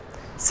cirrus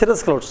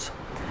clouds.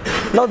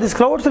 Now, these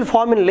clouds will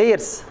form in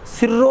layers,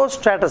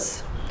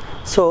 cirrostratus.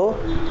 So,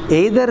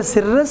 either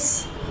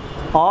cirrus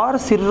or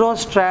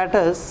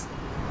cirrostratus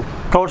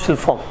clouds will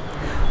form.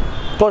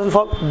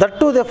 That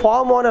too, they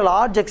form on a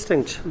large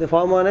extent. They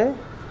form on a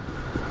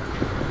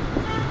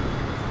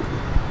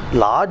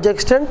large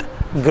extent,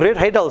 great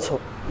height also.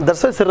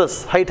 That's why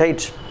cirrus,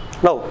 height.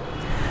 Now,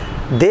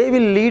 they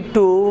will lead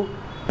to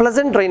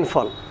pleasant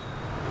rainfall.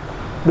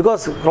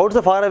 Because clouds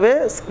are far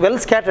away, well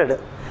scattered.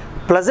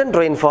 Pleasant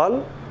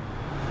rainfall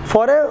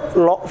for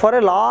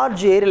a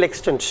large aerial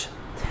extent.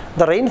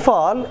 The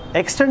rainfall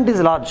extent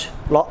is large.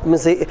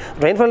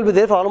 Rainfall will be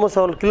there for almost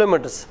several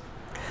kilometers.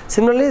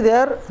 Similarly, they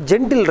are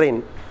gentle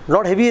rain,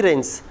 not heavy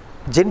rains,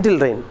 gentle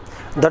rain.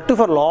 That too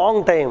for a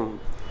long time.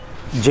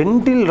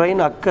 Gentle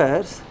rain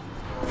occurs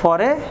for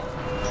a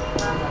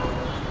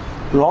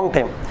long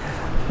time.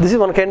 This is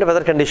one kind of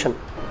weather condition.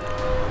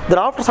 Then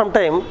after some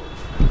time,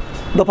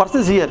 the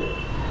person is here.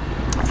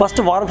 First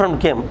warm front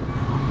came.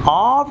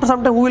 After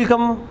some time, who will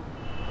come?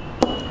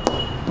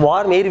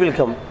 Warm air will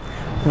come.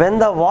 When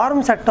the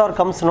warm sector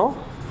comes, no?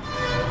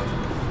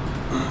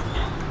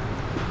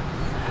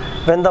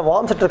 When the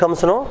warm sector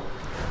comes, no?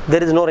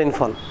 There is no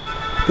rainfall.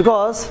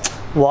 Because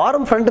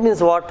warm front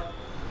means what?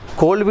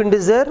 Cold wind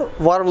is there,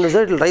 warm wind is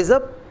there, it will rise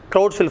up,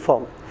 clouds will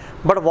form.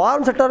 But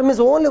warm sector means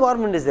only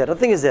warm wind is there,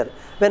 nothing is there.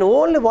 When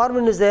only warm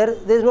wind is there,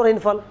 there is no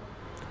rainfall.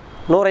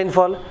 No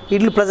rainfall,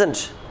 it will be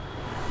pleasant.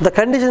 The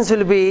conditions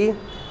will be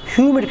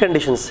humid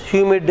conditions,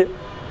 humid,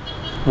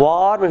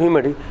 warm and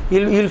humid.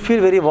 You will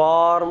feel very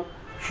warm,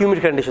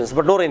 humid conditions,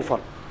 but no rainfall.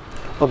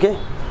 Okay.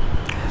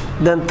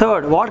 Then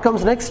third, what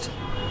comes next?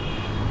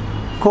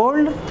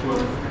 Cold.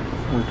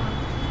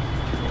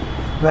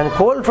 When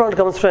cold front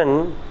comes,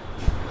 friend,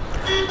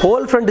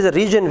 cold front is a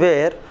region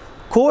where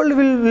cold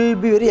will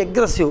be very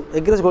aggressive.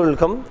 Aggressive cold will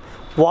come,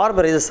 warm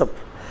rises up.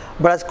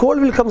 But as cold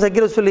will comes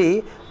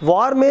aggressively,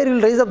 warm air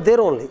will rise up there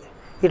only.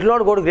 It will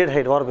not go to great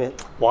height, warm air.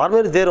 Warm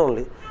air is there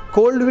only.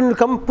 Cold wind will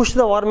come, push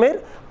the warm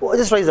air,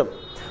 just rise up.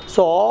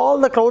 So all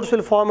the clouds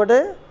will form at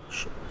a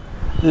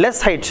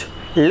less height,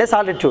 less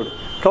altitude.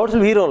 Clouds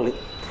will be here only.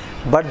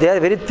 But they are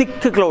very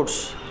thick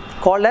clouds.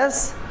 Called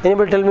as,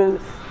 anybody tell me,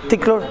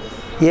 thick cloud?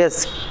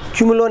 Yes,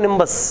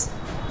 cumulonimbus.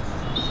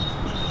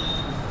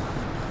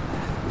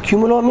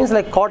 Cumulo means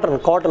like cotton,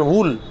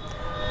 wool.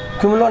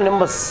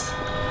 Cumulonimbus.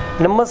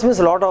 Nimbus means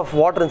a lot of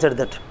water inside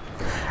that.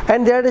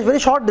 And they are at a very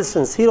short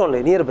distance, here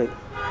only, nearby.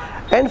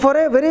 And for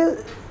a very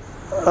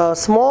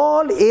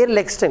small aerial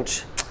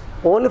extent,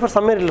 only for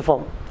some air it will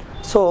form.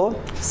 So,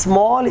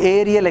 small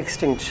aerial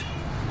extent.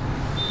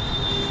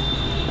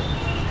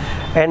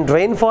 And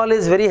rainfall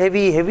is very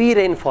heavy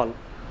rainfall.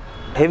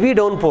 Heavy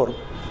downpour.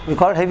 We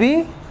call it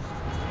heavy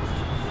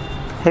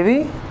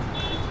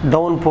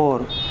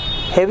downpour.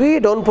 Heavy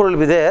downpour will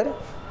be there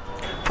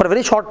for a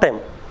very short time.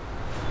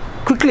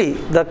 Quickly,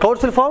 the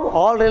clouds will form,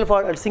 all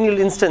rainfall at single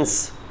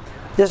instance.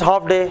 Just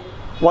half day,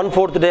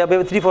 1/4 day,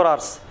 maybe 3-4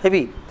 hours.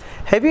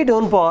 Heavy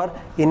downpour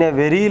in a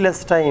very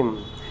less time.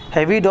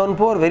 Heavy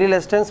downpour, very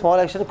less time, small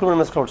action,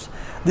 cumulonimbus clouds.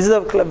 This is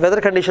the weather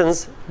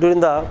conditions during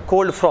the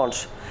cold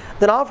front.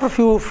 Then after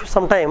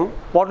some time,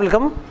 what will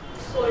come?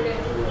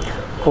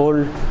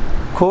 Cold.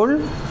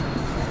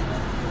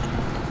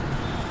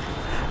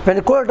 When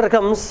the cold air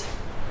comes,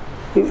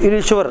 you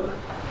will shiver.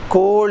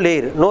 Cold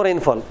air, no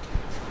rainfall.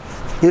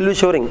 You will be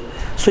shivering.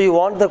 So you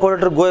want the cold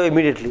air to go away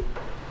immediately.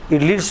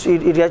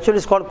 It actually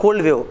is called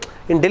cold wave.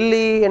 In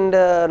Delhi and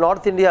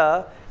North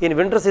India, in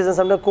winter season,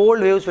 sometimes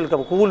cold waves will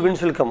come, cool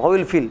winds will come. How will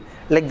you feel?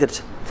 Like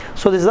that.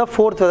 So this is the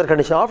fourth weather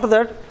condition. After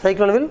that,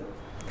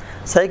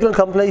 cyclone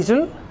completely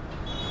will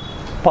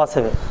pass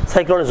away.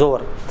 Cyclone is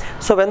over.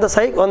 So when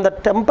the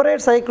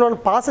temperate cyclone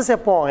passes a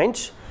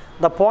point,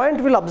 the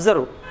point will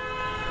observe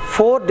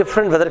 4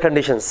 different weather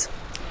conditions.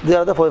 These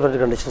are the 4 weather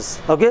conditions.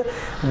 Okay,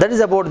 that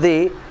is about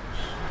the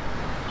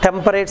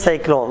temperate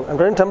cyclone. I'm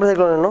talking temperate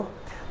cyclone, you know.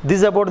 This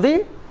is about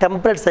the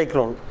temperate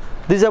cyclone.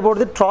 This is about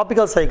the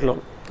tropical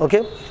cyclone.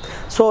 Okay.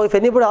 So if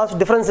anybody asks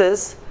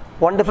differences,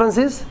 one difference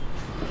is,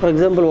 for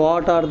example,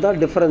 what are the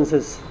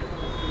differences?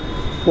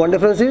 One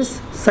difference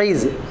is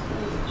size.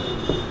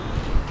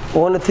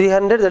 Only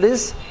 300, that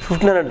is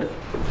 1500.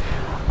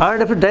 And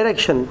different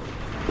direction.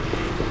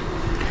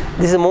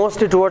 This is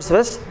mostly towards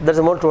west, that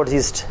is more towards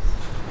east.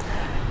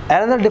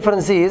 Another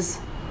difference is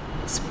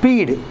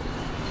speed.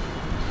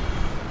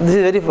 This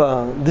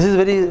is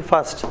very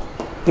fast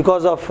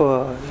because of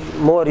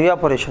more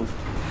evaporation.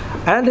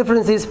 And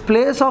difference is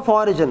place of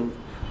origin.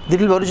 It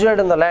will originate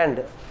on the land,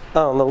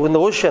 in the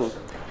ocean.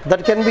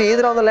 That can be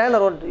either on the land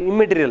or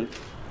immaterial.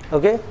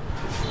 Okay.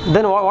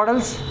 Then what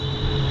else?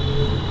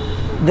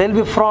 There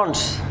will be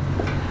fronts.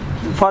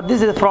 For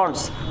this is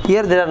fronts.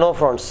 Here there are no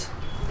fronts.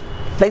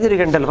 Like that you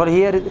can tell. For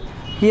here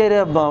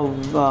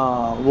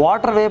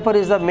water vapor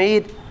is the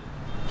main.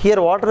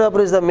 Here water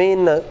vapor is the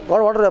main.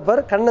 What water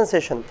vapor?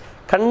 Condensation.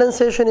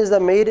 Condensation is the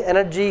main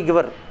energy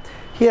giver.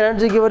 Here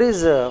energy giver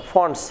is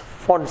font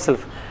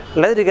itself.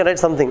 Like that you can write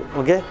something.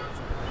 Okay.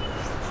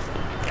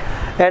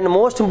 And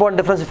most important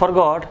difference you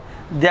forgot.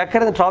 They occur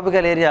in the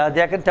tropical area.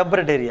 They occur in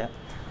temperate area.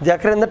 They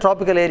occur in the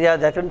tropical area.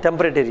 They occur in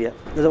temperate area.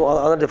 There is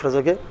another difference.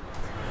 Okay.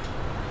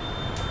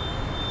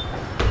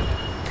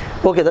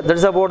 Okay, that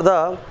is about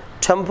the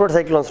temperate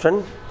cyclones,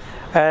 friend.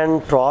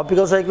 And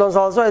tropical cyclones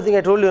also, I think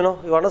I told you,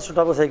 you understood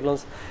tropical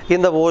cyclones.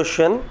 In the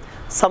ocean,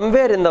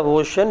 somewhere in the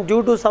ocean,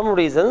 due to some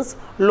reasons,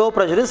 low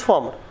pressure is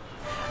formed.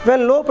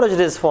 When low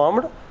pressure is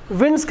formed,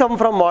 winds come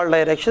from all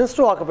directions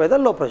to occupy the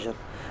low pressure.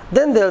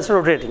 Then they are also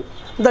rotating.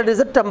 That is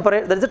a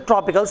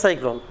tropical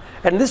cyclone.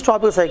 And this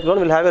tropical cyclone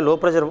will have a low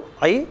pressure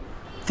eye,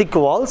 thick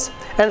walls,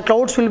 and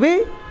clouds will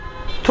be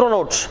thrown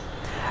out.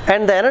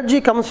 And the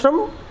energy comes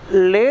from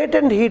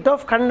latent heat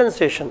of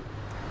condensation,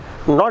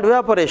 not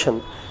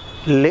evaporation.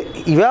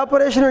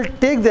 Evaporation will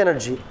take the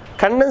energy.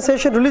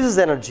 Condensation releases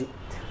the energy.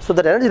 So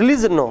that energy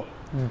releases,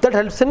 that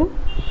helps in.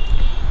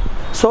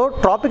 So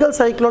tropical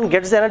cyclone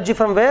gets the energy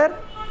from where?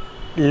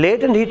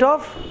 Latent heat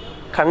of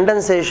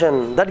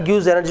condensation. That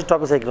gives energy to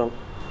tropical cyclone.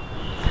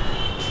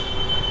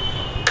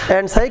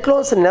 And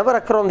cyclones never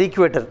occur on the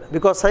equator,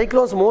 because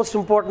cyclones most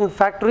important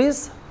factor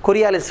is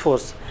Coriolis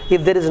force.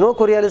 If there is no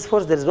Coriolis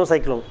force, there is no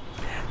cyclone.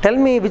 Tell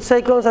me which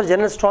cyclones are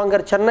generally stronger,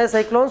 Chennai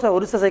cyclones or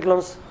Orissa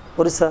cyclones?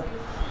 Orissa.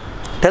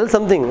 Tell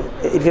something.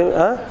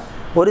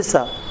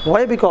 Orissa.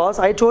 Why? Because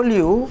I told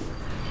you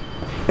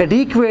at the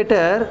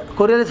equator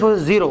Coriolis force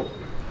is 0.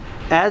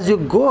 As you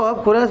go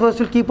up, Coriolis force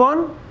will keep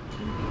on.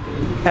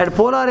 At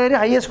polar area,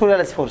 highest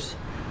Coriolis force.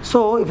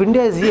 So if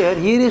India is here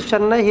is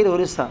Chennai, here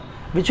Orissa.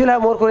 Which will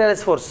have more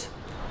Coriolis force?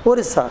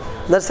 Orissa.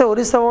 That's why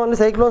Orissa only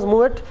cyclones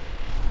move at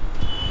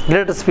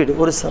greater speed.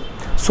 Orissa.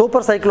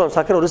 Super cyclones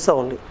occur Orissa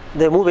only.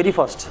 They move very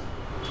fast.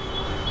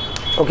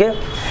 Okay.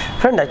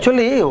 Friend,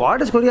 actually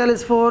what is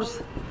Coriolis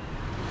force?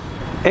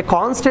 A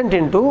constant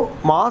into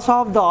mass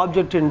of the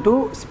object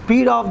into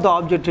speed of the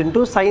object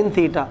into sin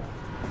theta.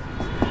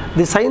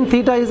 The sin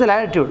theta is the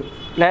latitude.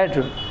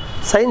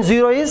 Sin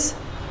 0 is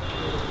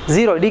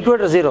 0, the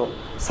equator 0.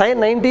 Sin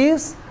 90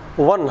 is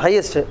 1,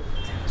 highest.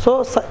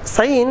 So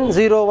sin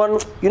 0, 1,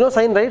 you know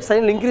sin, right?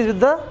 Sin will increase with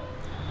the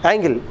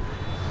angle.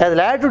 As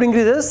latitude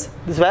increases,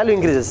 this value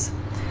increases.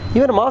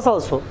 Even mass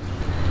also.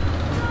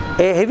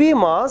 A heavy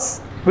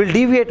mass will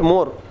deviate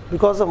more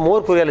because of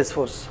more Coriolis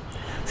force.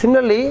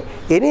 Similarly,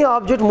 any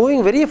object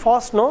moving very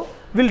fast will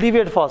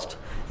deviate fast.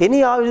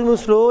 Any object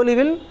moving slowly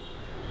will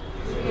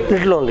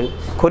little only.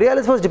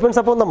 Coriolis force depends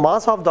upon the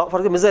mass of the, for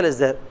example, missile is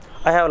there.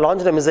 I have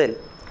launched a missile.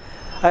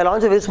 I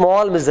launched a very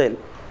small missile.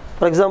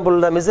 For example,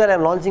 the missile I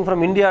am launching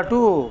from India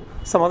to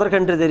some other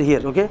country there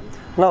here. Okay.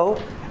 Now,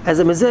 as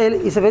a missile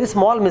is a very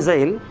small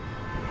missile.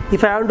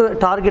 If I want to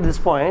target this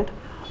point,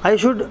 I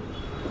should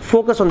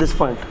focus on this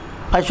point.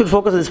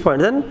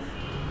 Then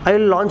I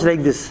will launch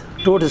like this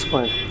towards this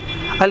point.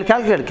 I will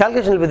calculate.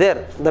 Calculation will be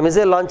there. The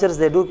missile launchers,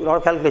 they do a lot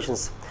of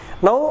calculations.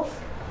 Now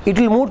it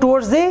will move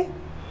towards the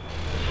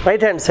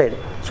right hand side.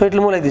 So it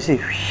will move like this.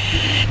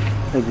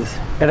 Like this.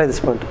 At this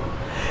point.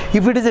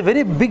 If it is a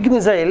very big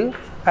missile,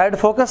 I had to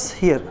focus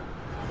here,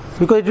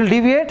 because it will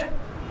deviate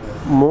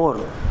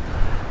more.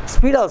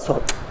 Speed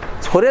also.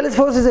 Coriolis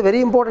force is a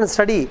very important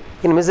study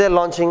in missile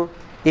launching,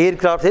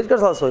 aircraft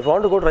also. If you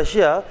want to go to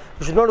Russia,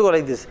 you should not go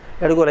like this.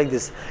 You have to go like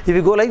this. If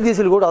you go like this,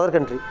 you will go to other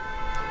country.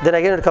 Then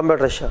again it will come back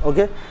to Russia.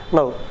 Okay.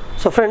 Now,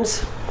 so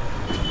friends,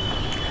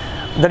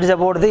 that is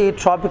about the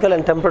tropical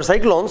and temperate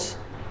cyclones.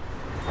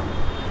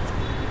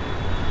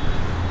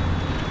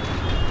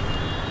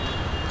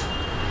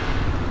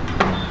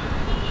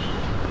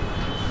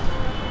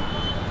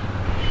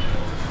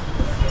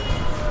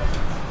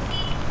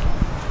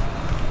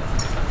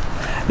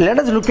 Let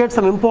us look at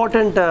some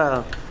important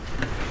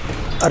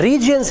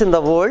regions in the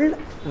world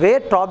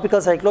where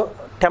tropical cyclone,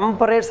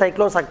 temperate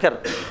cyclones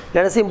occur.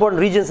 Let us see important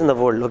regions in the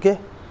world. Okay.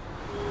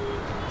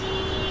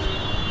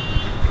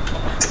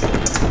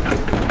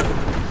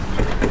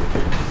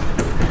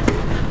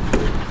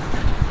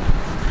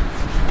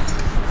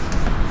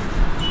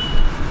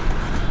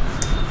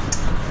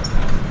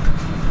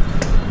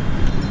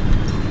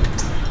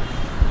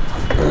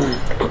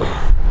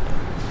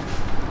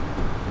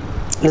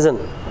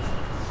 Listen.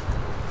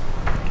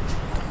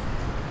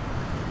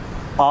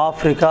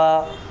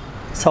 Africa,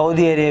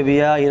 Saudi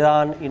Arabia,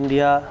 Iran,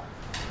 India,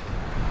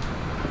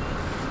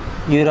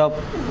 Europe,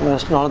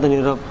 Northern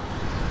Europe,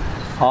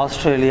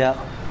 Australia,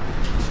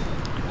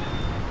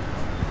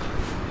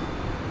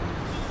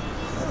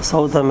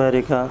 South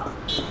America,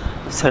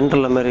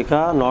 Central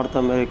America, North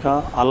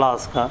America,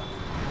 Alaska,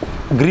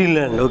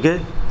 Greenland. Okay.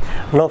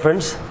 Now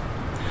friends,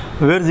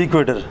 where is the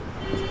equator?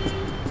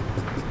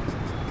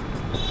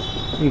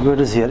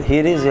 Equator is here.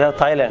 Here is here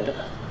Thailand.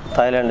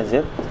 Thailand is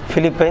here.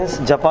 Philippines,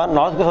 Japan,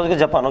 North Korea,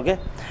 Japan. Okay.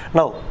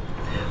 Now,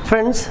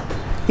 friends,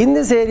 in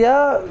this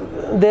area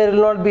there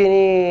will not be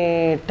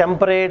any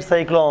temperate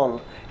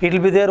cyclone. It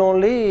will be there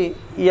only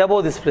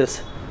above this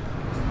place,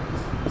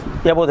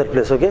 above that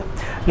place. Okay.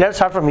 Let's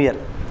start from here.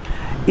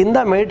 In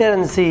the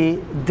Mediterranean Sea,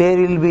 there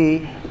will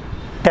be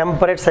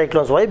temperate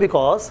cyclones. Why?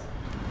 Because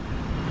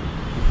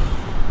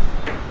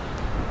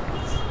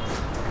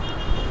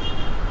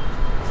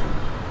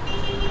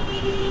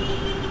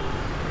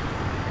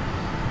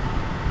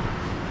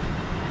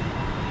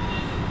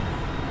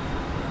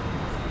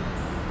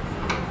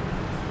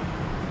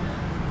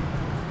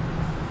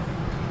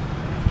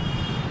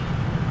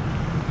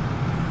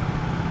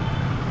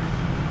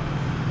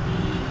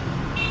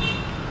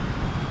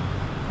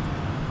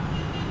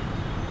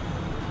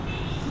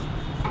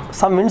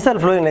some winds are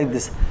flowing like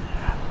this.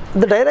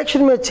 The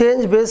direction may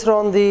change based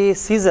on the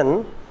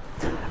season.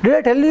 Did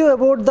I tell you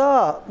about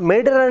the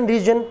Mediterranean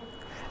region?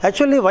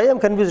 Actually, why I am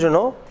confused,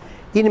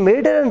 in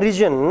Mediterranean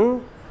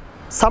region,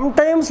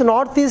 sometimes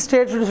northeast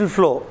states will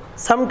flow,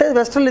 sometimes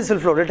westerlies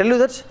will flow. Did I tell you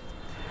that?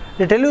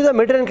 Did I tell you the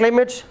Mediterranean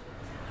climate?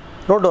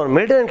 Note down,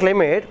 Mediterranean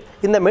climate.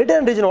 In the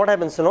Mediterranean region, what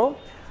happens, did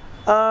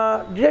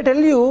I tell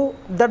you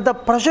that the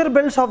pressure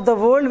belts of the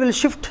world will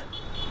shift?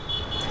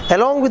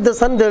 Along with the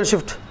sun, they will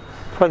shift.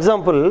 For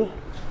example,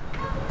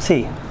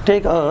 see,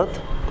 take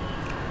Earth,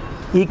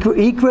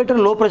 equator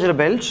low pressure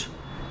belt,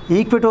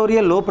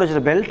 equatorial low pressure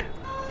belt,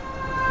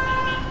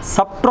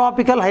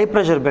 subtropical high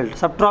pressure belt,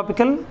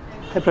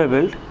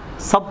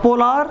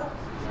 subpolar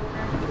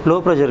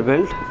low pressure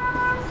belt,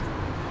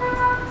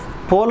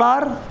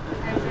 polar.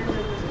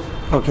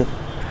 Okay.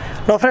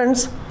 Now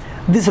friends,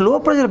 this low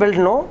pressure belt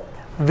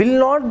will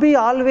not be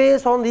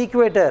always on the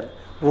equator.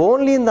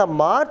 Only in the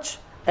March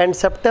and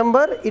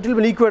September it will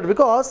be equator,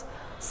 because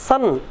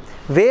sun,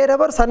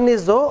 wherever sun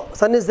is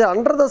there,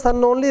 under the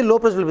sun only low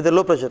pressure will be there,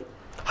 low pressure,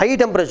 high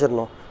temperature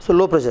so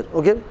low pressure.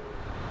 Okay.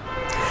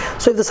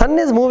 So if the sun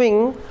is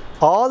moving,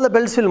 all the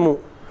belts will move.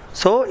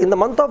 So in the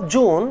month of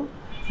June,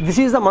 this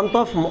is the month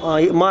of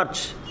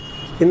March.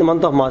 In the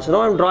month of March,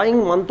 now I am drawing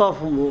month of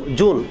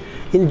June.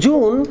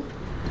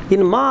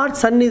 In March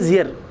sun is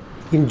here.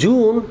 In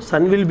June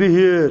sun will be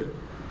here.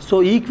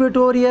 So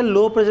equatorial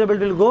low pressure belt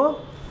will go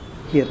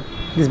here.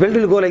 This belt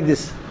will go like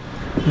this.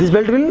 This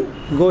belt will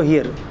go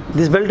here.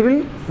 This belt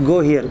will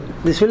go here.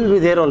 This will be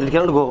there only. It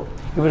cannot go.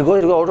 If it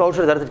go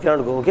outside that, it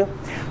cannot go. Okay.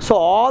 So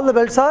all the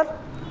belts are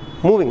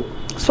moving.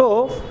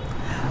 So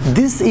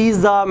this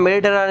is the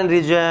Mediterranean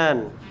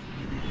region.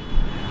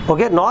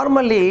 Okay.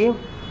 Normally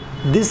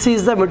this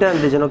is the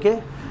Mediterranean region.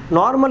 Okay.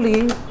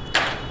 Normally,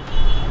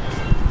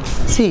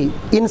 see,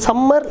 in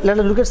summer, let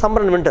us look at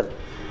summer and winter.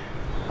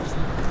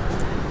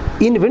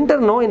 In winter,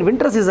 in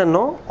winter season,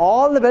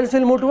 all the belts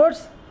will move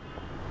towards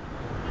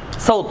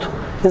south.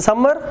 In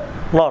summer,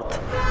 north.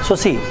 So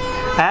see,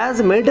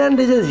 as Mediterranean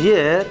region is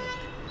here,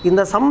 in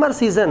the summer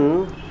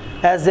season,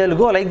 as they will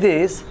go like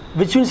this,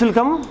 which winds will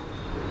come?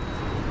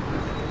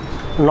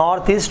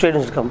 Northeast trade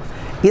winds will come.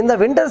 In the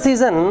winter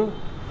season,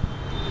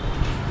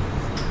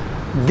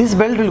 this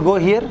belt will go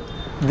here,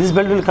 this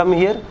belt will come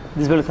here,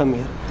 this belt will come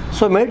here.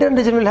 So Mediterranean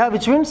region will have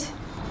which winds?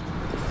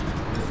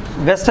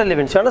 Westerly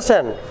winds. You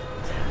understand?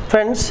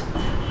 Friends,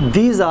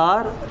 these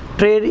are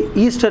trade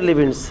easterly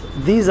winds.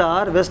 These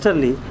are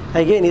westerly,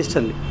 again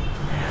easterly.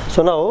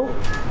 So now,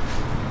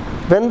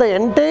 when the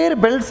entire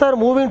belts are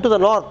moving to the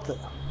north,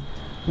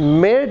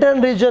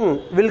 Mediterranean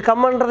region will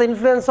come under the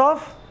influence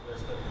of.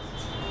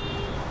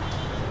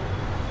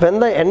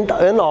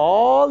 When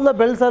all the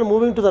belts are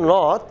moving to the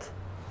north,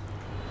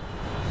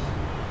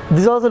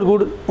 this also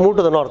will move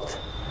to the north.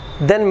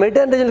 Then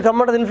Mediterranean region will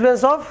come under the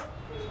influence of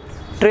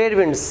trade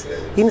winds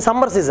in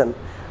summer season.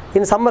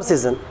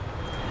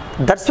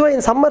 That's why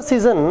in summer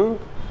season,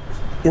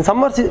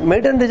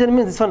 Mediterranean region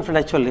means this one, friend,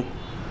 actually.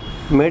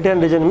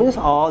 Mediterranean region means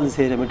all this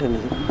area,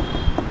 Mediterranean region.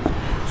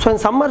 So in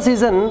summer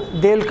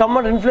season, they will come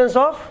under influence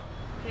of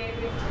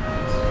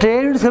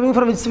trade winds coming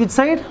from which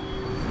side?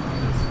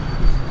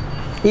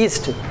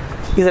 East.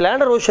 Is it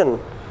land or ocean?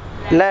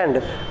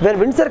 Land. When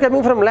winds are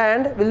coming from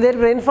land, will there be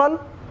rainfall?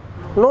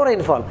 No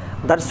rainfall.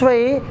 That's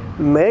why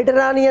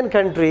Mediterranean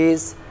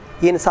countries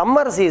in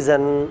summer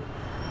season,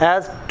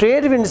 as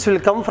trade winds will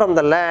come from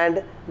the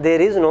land,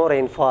 there is no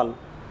rainfall.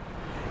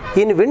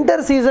 In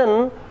winter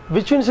season,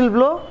 which winds will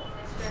blow?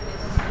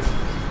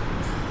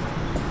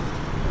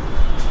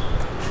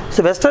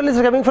 So westerlies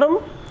are coming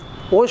from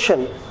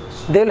ocean.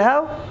 They will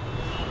have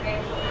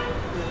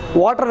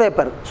water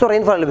vapor. So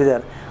rainfall will be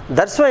there.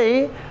 That's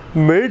why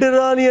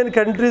Mediterranean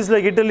countries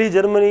like Italy,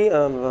 Germany,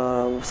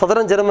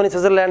 southern Germany,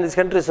 Switzerland, these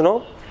countries,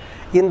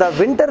 in the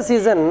winter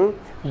season,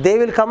 they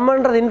will come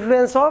under the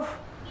influence of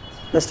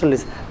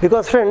westerlies.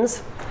 Because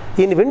friends,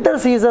 in winter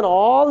season,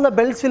 all the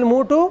belts will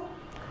move to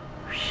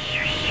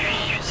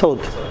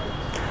south.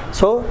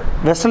 So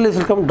westerlies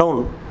will come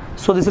down.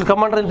 So this will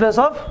come under the influence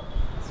of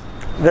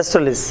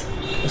westerlies.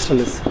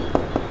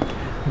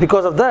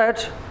 Because of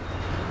that,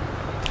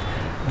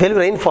 there will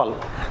be rainfall.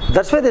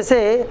 That's why they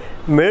say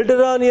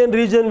Mediterranean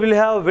region will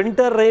have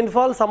winter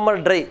rainfall, summer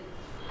dry.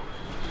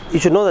 You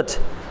should know that.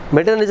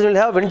 Mediterranean region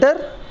will have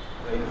winter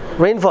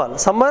rainfall,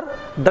 summer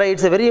dry.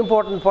 It's a very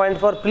important point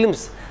for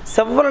prelims.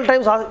 Several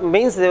times,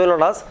 mains they will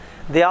not ask.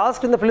 They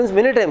asked in the prelims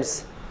many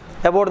times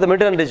about the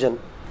Mediterranean region.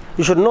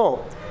 You should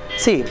know.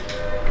 See,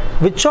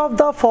 which of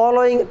the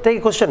following, take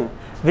a question,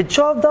 which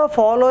of the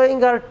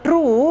following are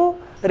true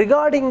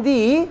regarding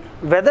the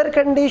weather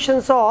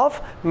conditions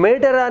of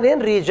Mediterranean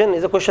region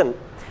is a question.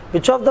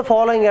 Which of the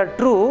following are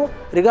true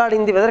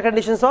regarding the weather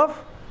conditions of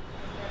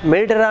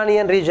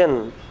Mediterranean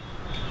region?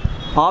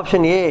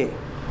 Option A,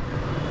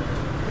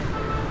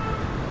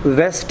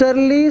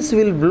 westerlies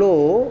will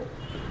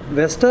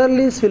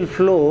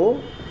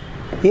flow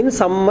in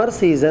summer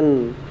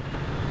season.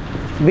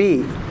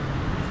 B,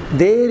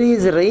 there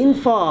is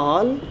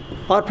rainfall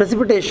or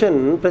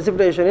precipitation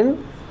in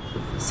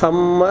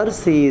summer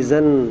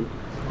season.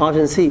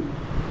 Option C,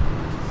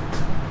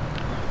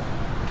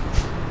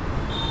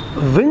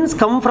 winds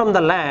come from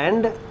the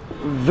land,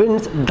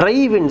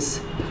 dry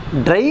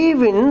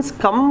winds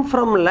come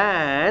from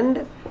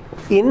land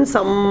in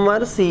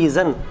summer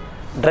season.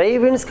 Dry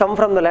winds come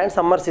from the land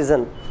summer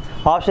season.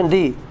 Option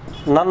D,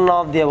 none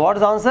of the. What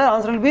is the answer?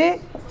 Answer will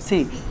be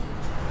C.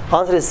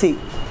 Answer is C.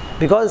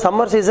 Because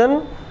summer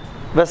season,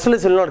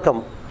 westerlies will not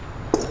come.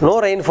 No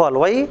rainfall.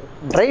 Why?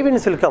 Dry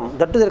winds will come.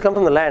 That too they will come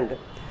from the land.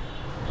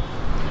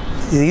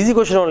 It's an easy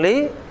question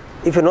only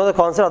if you know the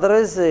concept,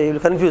 otherwise you will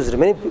confuse.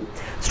 Many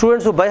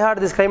students who by heart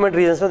these climate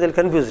regions, they will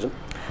confuse.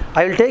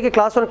 I will take a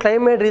class on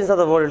climate regions of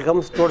the world. It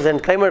comes towards the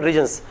end. Climate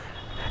regions.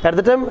 At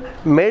the time,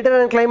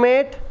 Mediterranean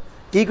climate,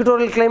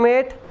 equatorial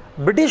climate,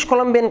 British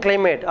Columbian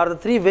climate are the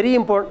three very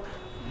important.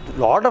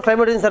 Lot of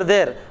climate regions are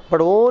there,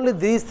 but only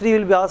these three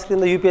will be asked in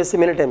the UPSC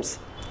many times.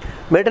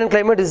 Mediterranean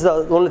climate is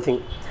the only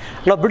thing.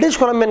 Now British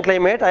Columbian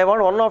climate, I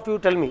want one of you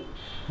to tell me.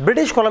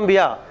 British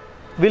Columbia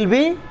will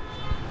be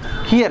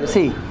here,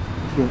 see.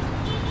 Here.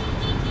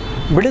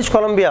 British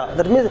Columbia,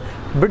 that means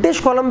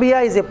British Columbia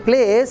is a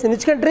place in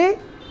which country?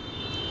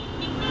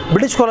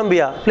 British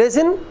Columbia, place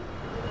in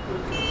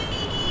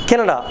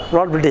Canada,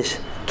 not British,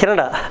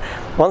 Canada.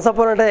 Once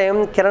upon a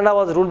time, Canada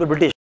was ruled by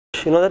British.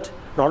 You know that?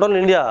 Not only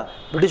India,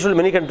 British ruled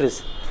many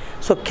countries.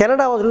 So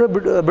Canada was ruled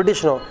by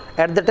British now.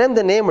 At the time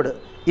they named,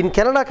 in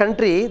Canada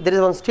country, there is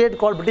one state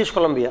called British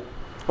Columbia.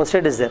 One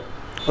state is there.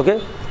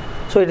 Okay?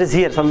 So it is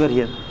here, somewhere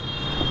here.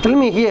 Tell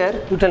me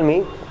here, you tell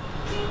me.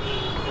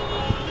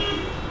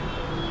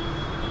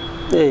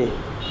 Hey,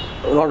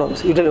 not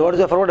Vamsi. You tell me, what is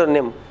your former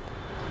name?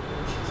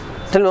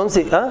 Tell me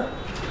Vamsi. Huh?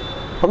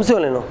 Vamsi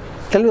only no.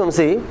 Tell me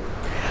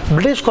Vamsi.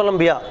 British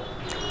Columbia.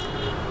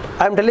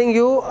 I am telling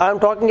you, I am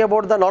talking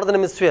about the northern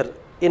hemisphere.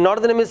 In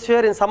northern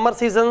hemisphere, in summer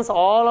seasons,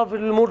 all of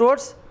it will move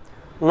towards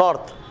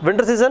north.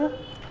 Winter season,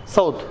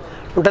 south.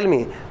 Now tell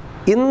me,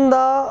 in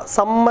the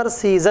summer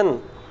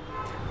season,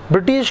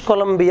 British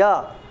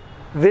Columbia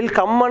will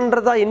come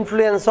under the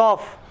influence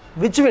of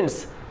which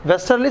winds?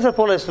 Westerlies or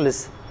polar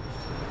easterlies?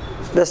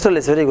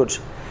 Westerlies, very good.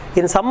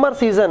 In summer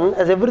season,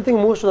 as everything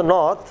moves to the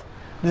north,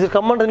 this will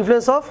come under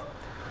influence of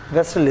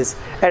westerlies.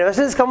 And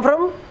westerlies come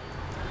from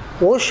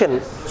ocean.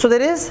 So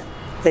there is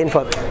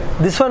rainfall.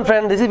 This one,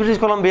 friend, this is British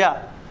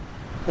Columbia.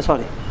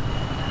 Sorry.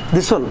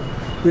 This one,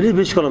 this is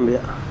British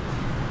Columbia.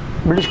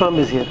 British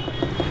Columbia is here.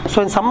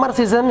 So in summer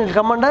season, it will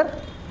come under.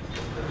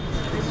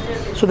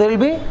 So there will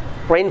be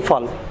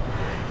rainfall.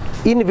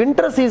 In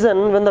winter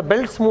season, when the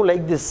belts move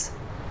like this,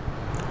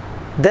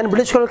 then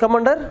British Columbia will come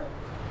under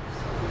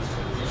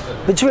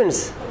which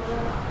winds?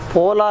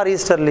 Polar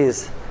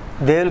easterlies.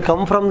 They will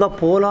come from the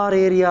polar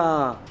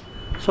area.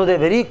 So they are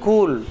very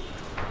cool.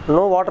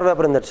 No water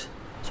vapor in that.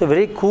 So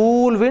very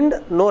cool wind,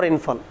 no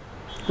rainfall.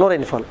 No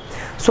rainfall.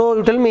 So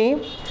you tell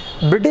me,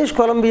 British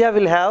Columbia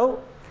will have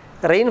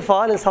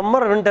rainfall in summer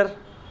or winter?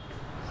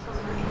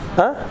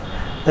 Huh?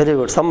 Very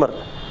good. Summer.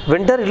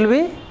 Winter it will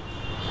be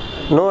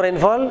no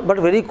rainfall, but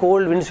very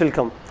cold winds will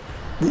come.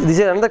 This is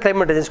another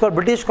climate region. It's called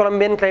British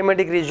Columbian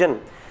climatic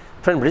region.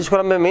 Friend, British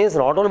Columbia means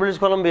not only British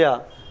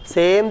Columbia.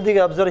 Same thing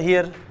observe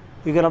here.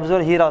 You can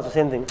observe here also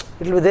same thing.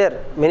 It will be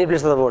there many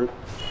places of the world.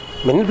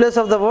 Many places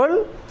of the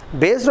world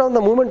based on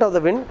the movement of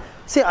the wind.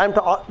 See,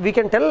 we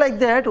can tell like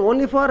that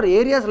only for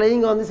areas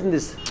lying on this in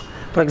this.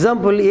 For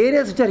example,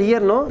 areas which are here,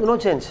 no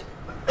change.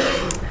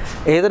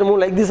 Either move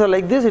like this or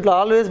like this, it will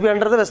always be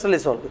under the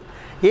westerlies only.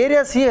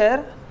 Areas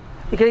here,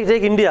 you can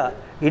take India.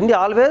 India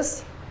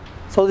always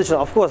southeastern.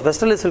 Of course,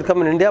 westerlies will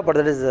come in India, but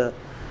that is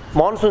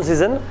monsoon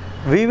season.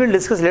 We will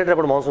discuss later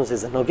about monsoon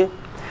season. Okay.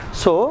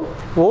 So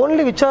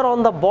only which are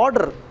on the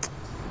border,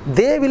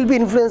 they will be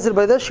influenced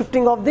by the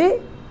shifting of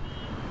the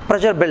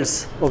pressure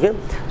belts. Okay.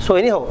 So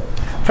anyhow,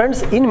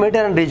 friends, in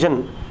Mediterranean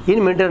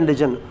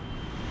region,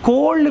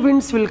 cold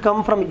winds will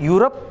come from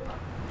Europe,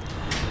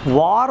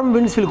 warm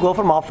winds will go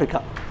from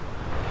Africa.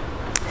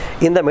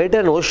 In the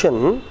Mediterranean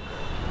Ocean,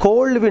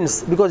 cold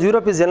winds, because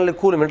Europe is generally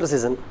cool in winter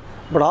season,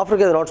 but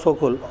Africa is not so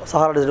cool,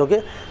 Sahara desert,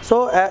 okay.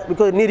 So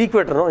because near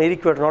equator,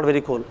 not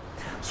very cold.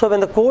 So when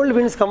the cold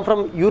winds come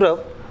from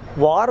Europe,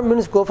 warm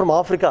winds go from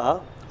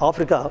Africa,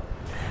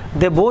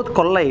 they both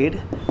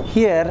collide.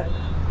 Here,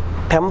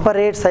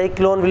 temperate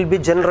cyclone will be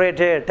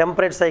generated,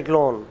 temperate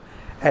cyclone.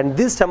 And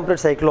this temperate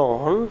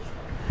cyclone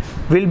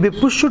will be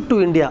pushed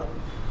to India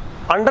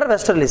under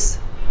westerlies.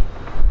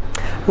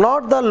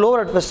 Not the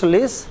lower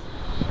westerlies,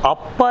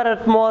 upper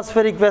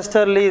atmospheric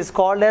westerlies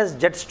called as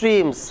jet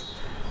streams.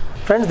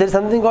 Friends, there is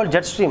something called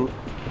jet stream.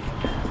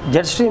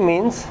 Jet stream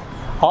means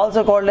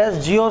also called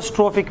as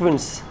geostrophic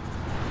winds.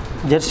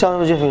 Jet stream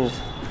winds.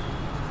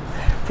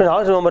 Friends,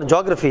 always remember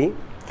geography.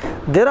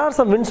 There are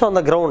some winds on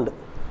the ground.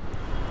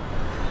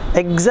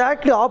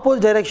 Exactly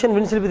opposite direction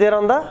winds will be there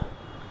on the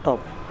top.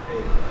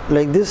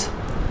 Like this.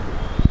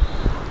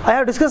 I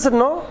have discussed it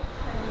now.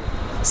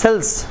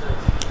 Cells.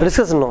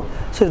 Discussed it now.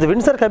 So if the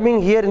winds are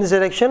coming here in this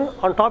direction,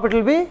 on top it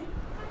will be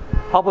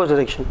opposite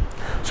direction.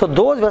 So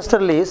those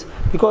westerlies,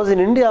 because in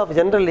India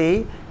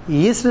generally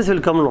easterlies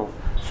will come now.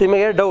 So you may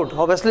get a doubt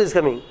how westerlies is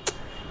coming.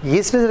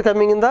 Easterlies are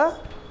coming in the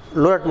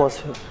lower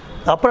atmosphere.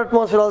 The upper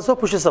atmosphere also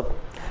pushes up.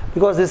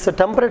 Because this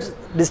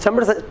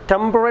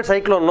temperate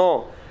cyclone,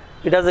 no,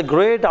 it has a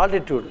great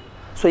altitude.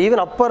 So even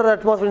upper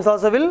atmosphere winds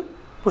also will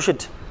push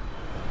it.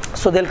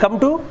 So they will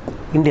come to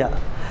India.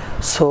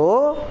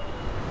 So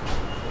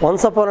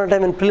once upon a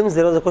time in prelims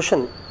there was a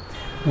question.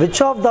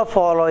 Which of the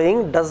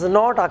following does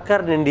not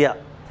occur in India?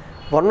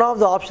 One of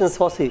the options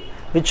was C.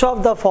 Which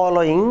of the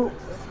following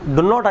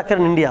do not occur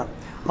in India?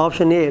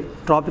 Option A,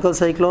 tropical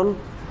cyclone.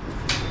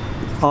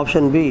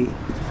 Option B,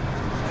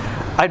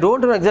 I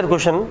don't know exact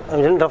question,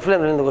 I'm roughly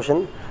telling the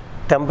question.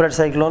 Temperate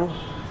cyclone.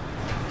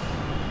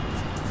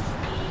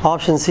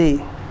 Option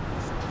C,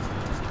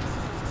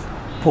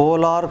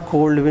 polar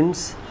cold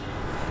winds.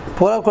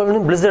 Polar cold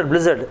winds,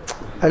 blizzard.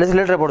 I'll discuss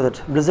later about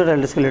that. Blizzard, I'll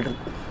discuss later.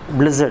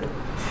 Blizzard.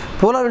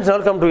 Polar winds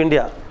never come to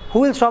India. Who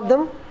will stop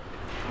them?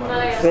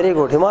 Himalayas. Very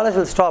good. Himalayas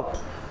will stop.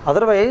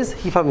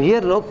 Otherwise, if I'm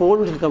here, no cold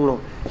winds will come.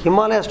 No.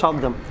 Himalayas stop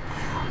them.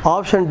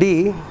 Option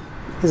D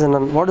is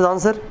none. What is the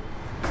answer?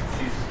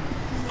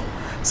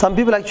 Some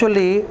people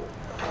actually,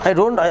 I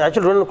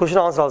actually don't know the question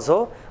answer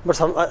also, but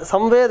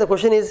somewhere the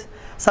question is,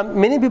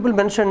 many people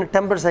mentioned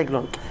temperate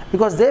cyclone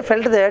because they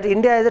felt that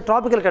India is a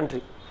tropical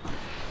country.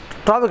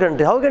 How can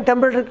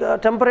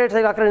temperate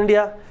cyclone occur in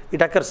India?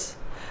 It occurs.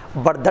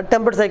 But that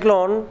temperate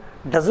cyclone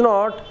does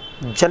not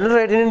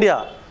generate in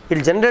India. It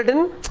will generate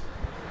in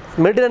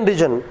Mediterranean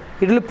region.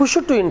 It will push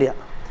it to India.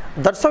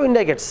 That's how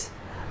India gets.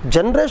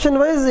 Generation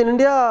wise in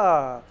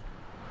India,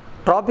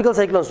 tropical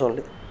cyclones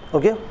only.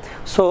 Okay.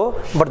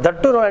 So, but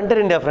that too not enter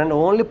India, friend.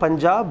 Only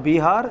Punjab,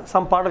 Bihar,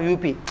 some part of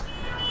UP.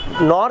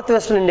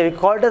 Northwestern India. We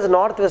call it as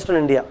Northwestern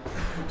India.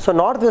 So,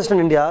 Northwestern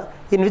India,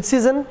 in which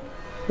season?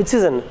 Which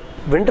season?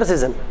 Winter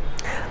season.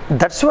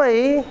 That's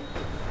why,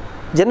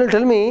 generally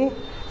tell me,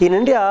 in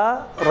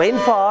India,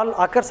 rainfall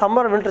occurs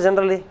summer or winter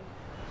generally?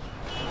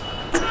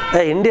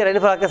 India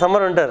rainfall occurs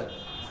summer or winter?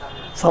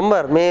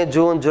 Summer, May,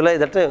 June, July,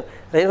 that time.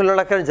 Rainfall not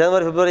occurs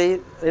January,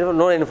 February,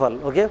 no rainfall.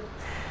 Okay.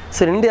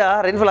 So, in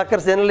India, rainfall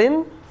occurs generally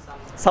in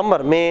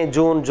summer, May,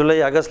 June,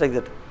 July, August, like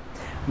that.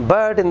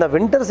 But in the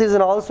winter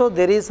season also,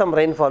 there is some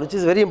rainfall, which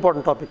is a very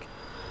important topic.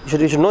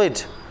 You should know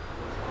it.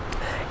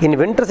 In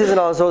winter season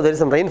also, there is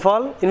some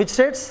rainfall. In which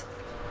states?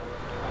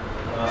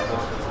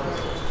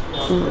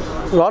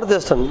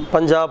 Northwestern,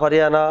 Punjab,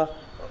 Haryana,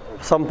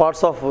 some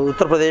parts of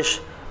Uttar Pradesh,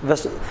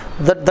 West,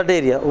 that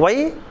area.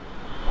 Why?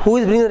 Who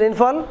is bringing the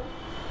rainfall?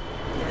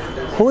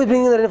 Who is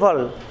bringing the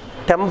rainfall?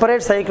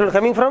 Temperate cyclone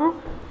coming from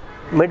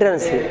Mediterranean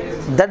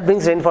Sea. That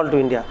brings rainfall to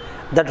India.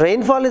 That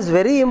rainfall is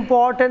very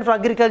important for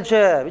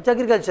agriculture. Which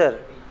agriculture?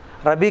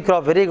 Rabi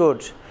crop, very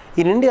good.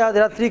 In India,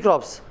 there are 3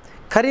 crops.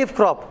 Kharif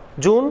crop,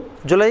 June,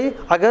 July,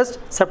 August,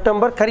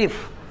 September,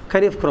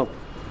 Kharif crop.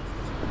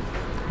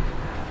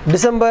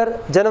 December,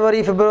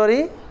 January,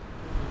 February,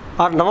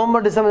 or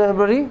November, December,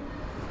 February,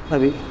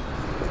 Rabi.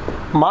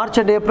 March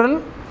and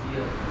April,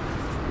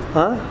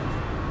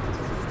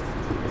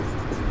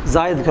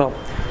 Zaid crop.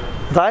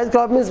 Zaid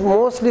crop means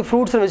mostly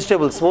fruits and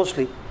vegetables,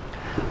 mostly.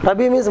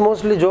 Rabi means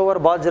mostly jowar,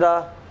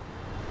 bajra,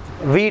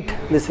 wheat,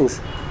 these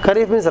things.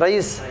 Kharif means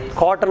rice,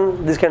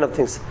 cotton, these kind of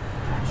things.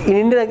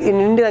 In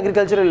Indian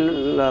agriculture,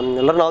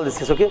 learn all these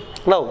things, okay?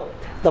 Now,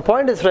 the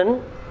point is,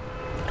 friend,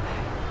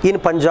 in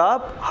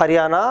Punjab,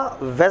 Haryana,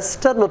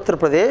 Western Uttar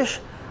Pradesh,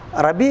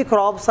 Rabi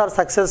crops are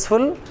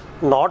successful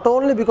not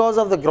only because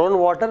of the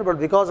groundwater, but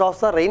because of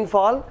the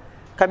rainfall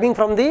coming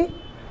from the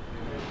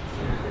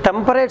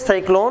temperate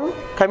cyclone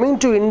coming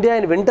to India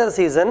in winter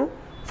season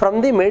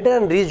from the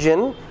Mediterranean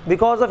region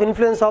because of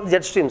influence of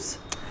jet streams.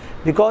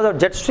 Because of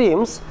jet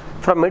streams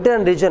from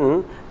Mediterranean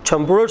region,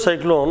 temperate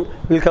cyclone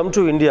will come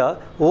to India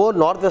over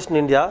northwestern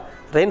India.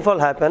 Rainfall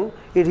happen.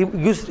 It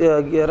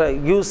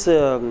gives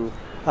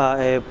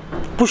a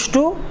push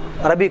to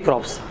Rabi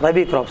crops. That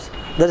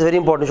is very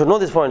important. You should know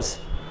these points.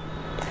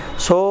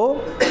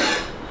 So,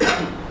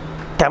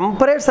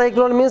 temperate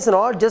cyclone means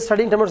not just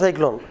studying temperate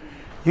cyclone.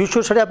 You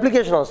should study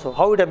application also.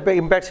 How it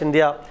impacts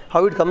India,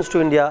 how it comes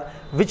to India,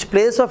 which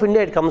place of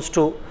India it comes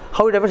to,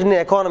 how it affects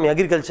Indian economy,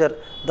 agriculture.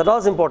 That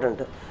was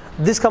important.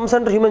 This comes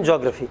under human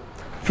geography.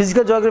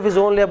 Physical geography is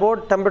only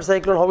about temperate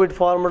cyclone, how it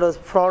formed,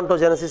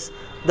 Frontogenesis.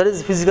 That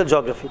is physical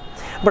geography.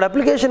 But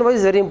application wise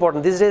is very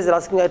important. These days they are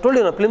asking, I told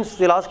you, prelims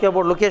will ask you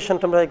about location,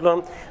 temperate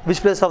cyclone,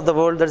 which place of the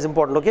world, that is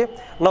important, okay?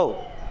 Now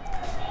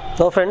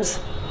friends,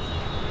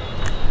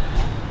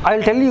 I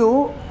will tell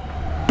you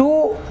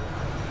 2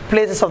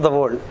 places of the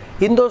world.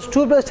 In those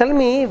 2 places, tell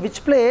me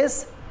which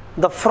place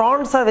the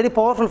fronts are very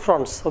powerful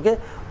fronts, okay?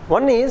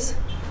 One is,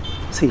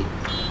 see,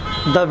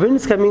 the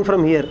winds coming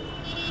from here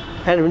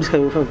and winds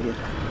coming from here.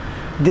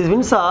 These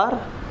winds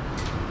are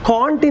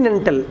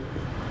continental.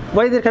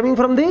 Why they are coming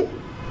from the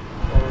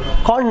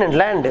continent,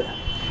 land?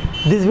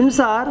 These winds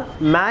are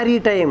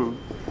maritime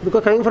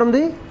because coming from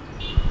the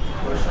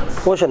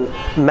ocean.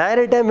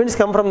 Maritime winds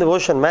come from the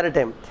ocean,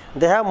 maritime.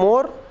 They have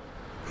more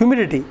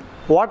humidity,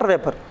 water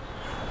vapor.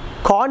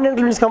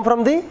 Continental winds come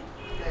from the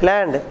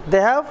land.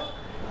 They have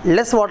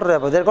less water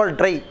vapor. They are called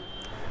dry.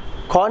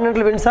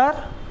 Continental winds are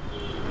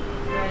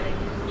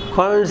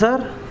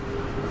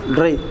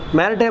dry.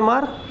 Maritime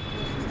are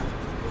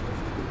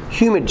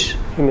humid.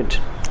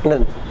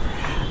 Then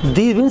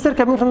these winds are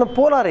coming from the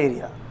polar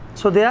area,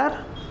 so they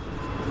are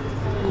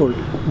cold.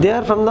 They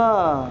are from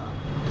the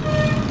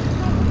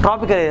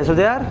tropical area, so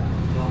they are.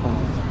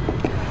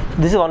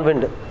 This is one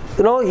wind.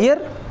 You know,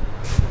 here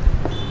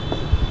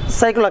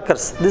cyclone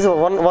occurs. This is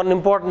one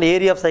important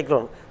area of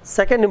cyclone.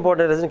 Second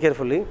important, listen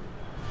carefully.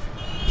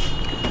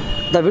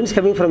 The winds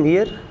coming from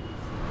here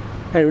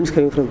and winds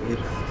coming from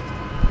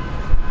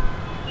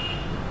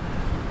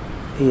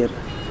here.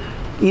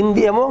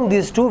 Among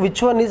these 2,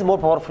 which one is more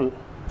powerful?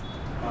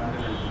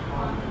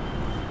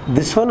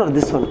 This one or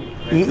this one?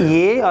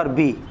 A or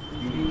B?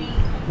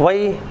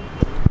 Why?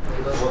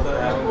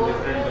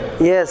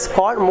 Yes,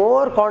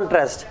 more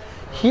contrast.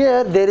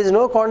 here there is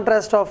no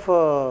contrast of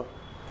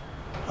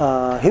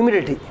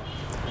humidity.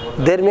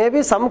 There may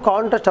be some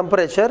contrast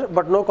temperature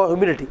but no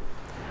humidity.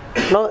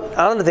 Now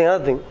another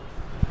thing.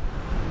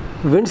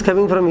 Winds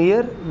coming from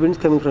here, winds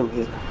coming from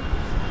here.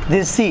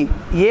 This C.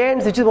 A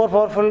and which is more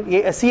powerful?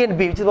 C and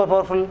B, which is more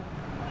powerful?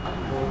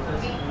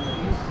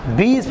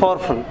 B is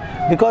powerful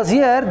because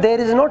here there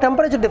is no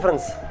temperature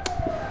difference.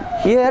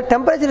 Here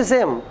temperature is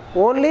same,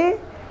 only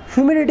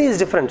humidity is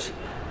different.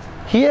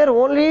 Here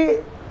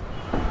only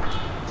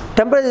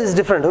temperature is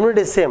different,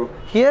 humidity is same.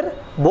 Here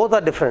both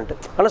are different.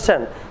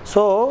 Understand?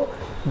 So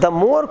the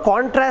more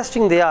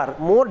contrasting they are,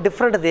 more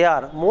different they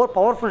are, more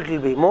powerful it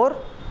will be. More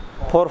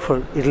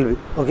powerful it will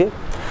be. Okay.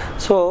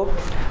 So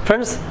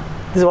friends,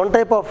 this is one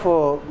type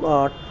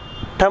of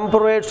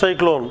temperate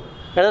cyclone.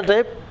 Another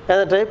type,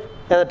 another type,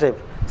 another type.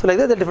 So like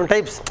that, there are different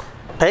types.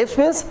 Types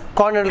means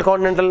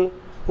continental,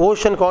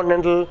 ocean,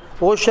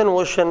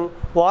 ocean,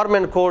 warm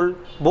and cold,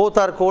 both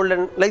are cold,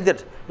 and like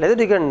that. Like that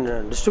you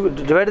can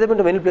divide them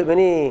into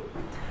many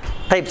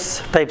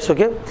types.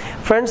 Okay,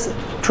 friends.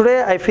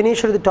 Today I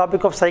finished the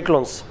topic of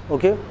cyclones.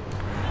 Okay,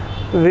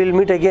 we will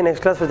meet again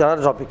next class with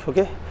another topic.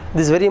 Okay,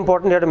 this is very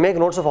important. You have to make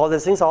notes of all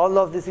these things. All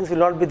of these things will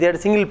not be there at a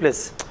single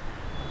place.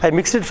 I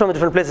mixed it from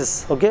different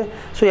places. Okay,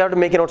 so you have to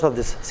make a notes of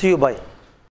this. See you. Bye.